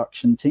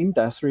production team,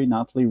 Desiree,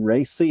 Natalie,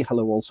 Racy.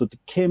 Hello also to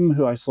Kim,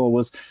 who I saw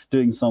was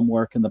doing some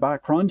work in the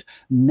background.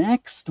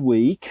 Next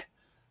week,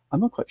 I'm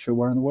not quite sure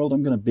where in the world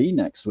I'm going to be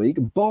next week,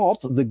 but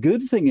the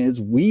good thing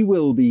is we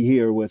will be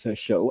here with a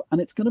show,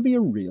 and it's going to be a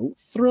real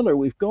thriller.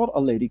 We've got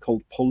a lady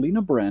called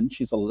Paulina Bren.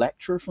 She's a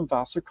lecturer from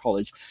Vassar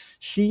College.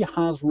 She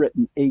has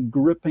written a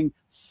gripping,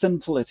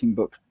 scintillating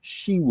book,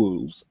 She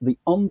Wolves, The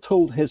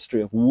Untold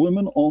History of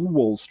Women on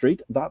Wall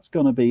Street. That's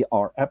going to be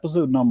our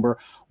episode number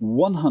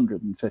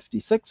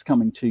 156,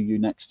 coming to you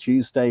next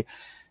Tuesday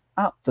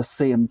at the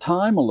same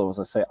time, although, as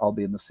I say, I'll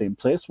be in the same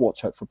place.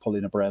 Watch out for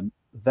Paulina Bren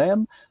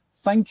then.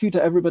 Thank you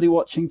to everybody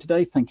watching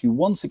today. Thank you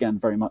once again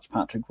very much,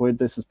 Patrick Wood.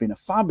 This has been a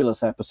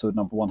fabulous episode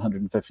number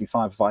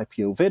 155 of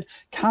IPO-VID.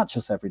 Catch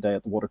us every day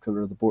at the water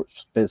cooler of the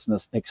Bourse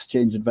Business,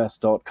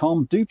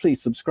 exchangeinvest.com. Do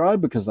please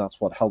subscribe, because that's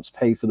what helps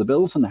pay for the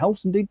bills and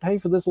helps indeed pay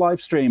for this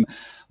live stream.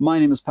 My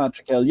name is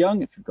Patrick L.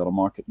 Young. If you've got a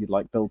market you'd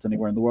like built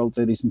anywhere in the world,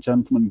 ladies and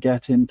gentlemen,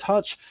 get in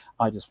touch.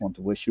 I just want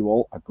to wish you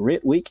all a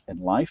great week in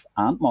life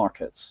and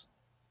markets.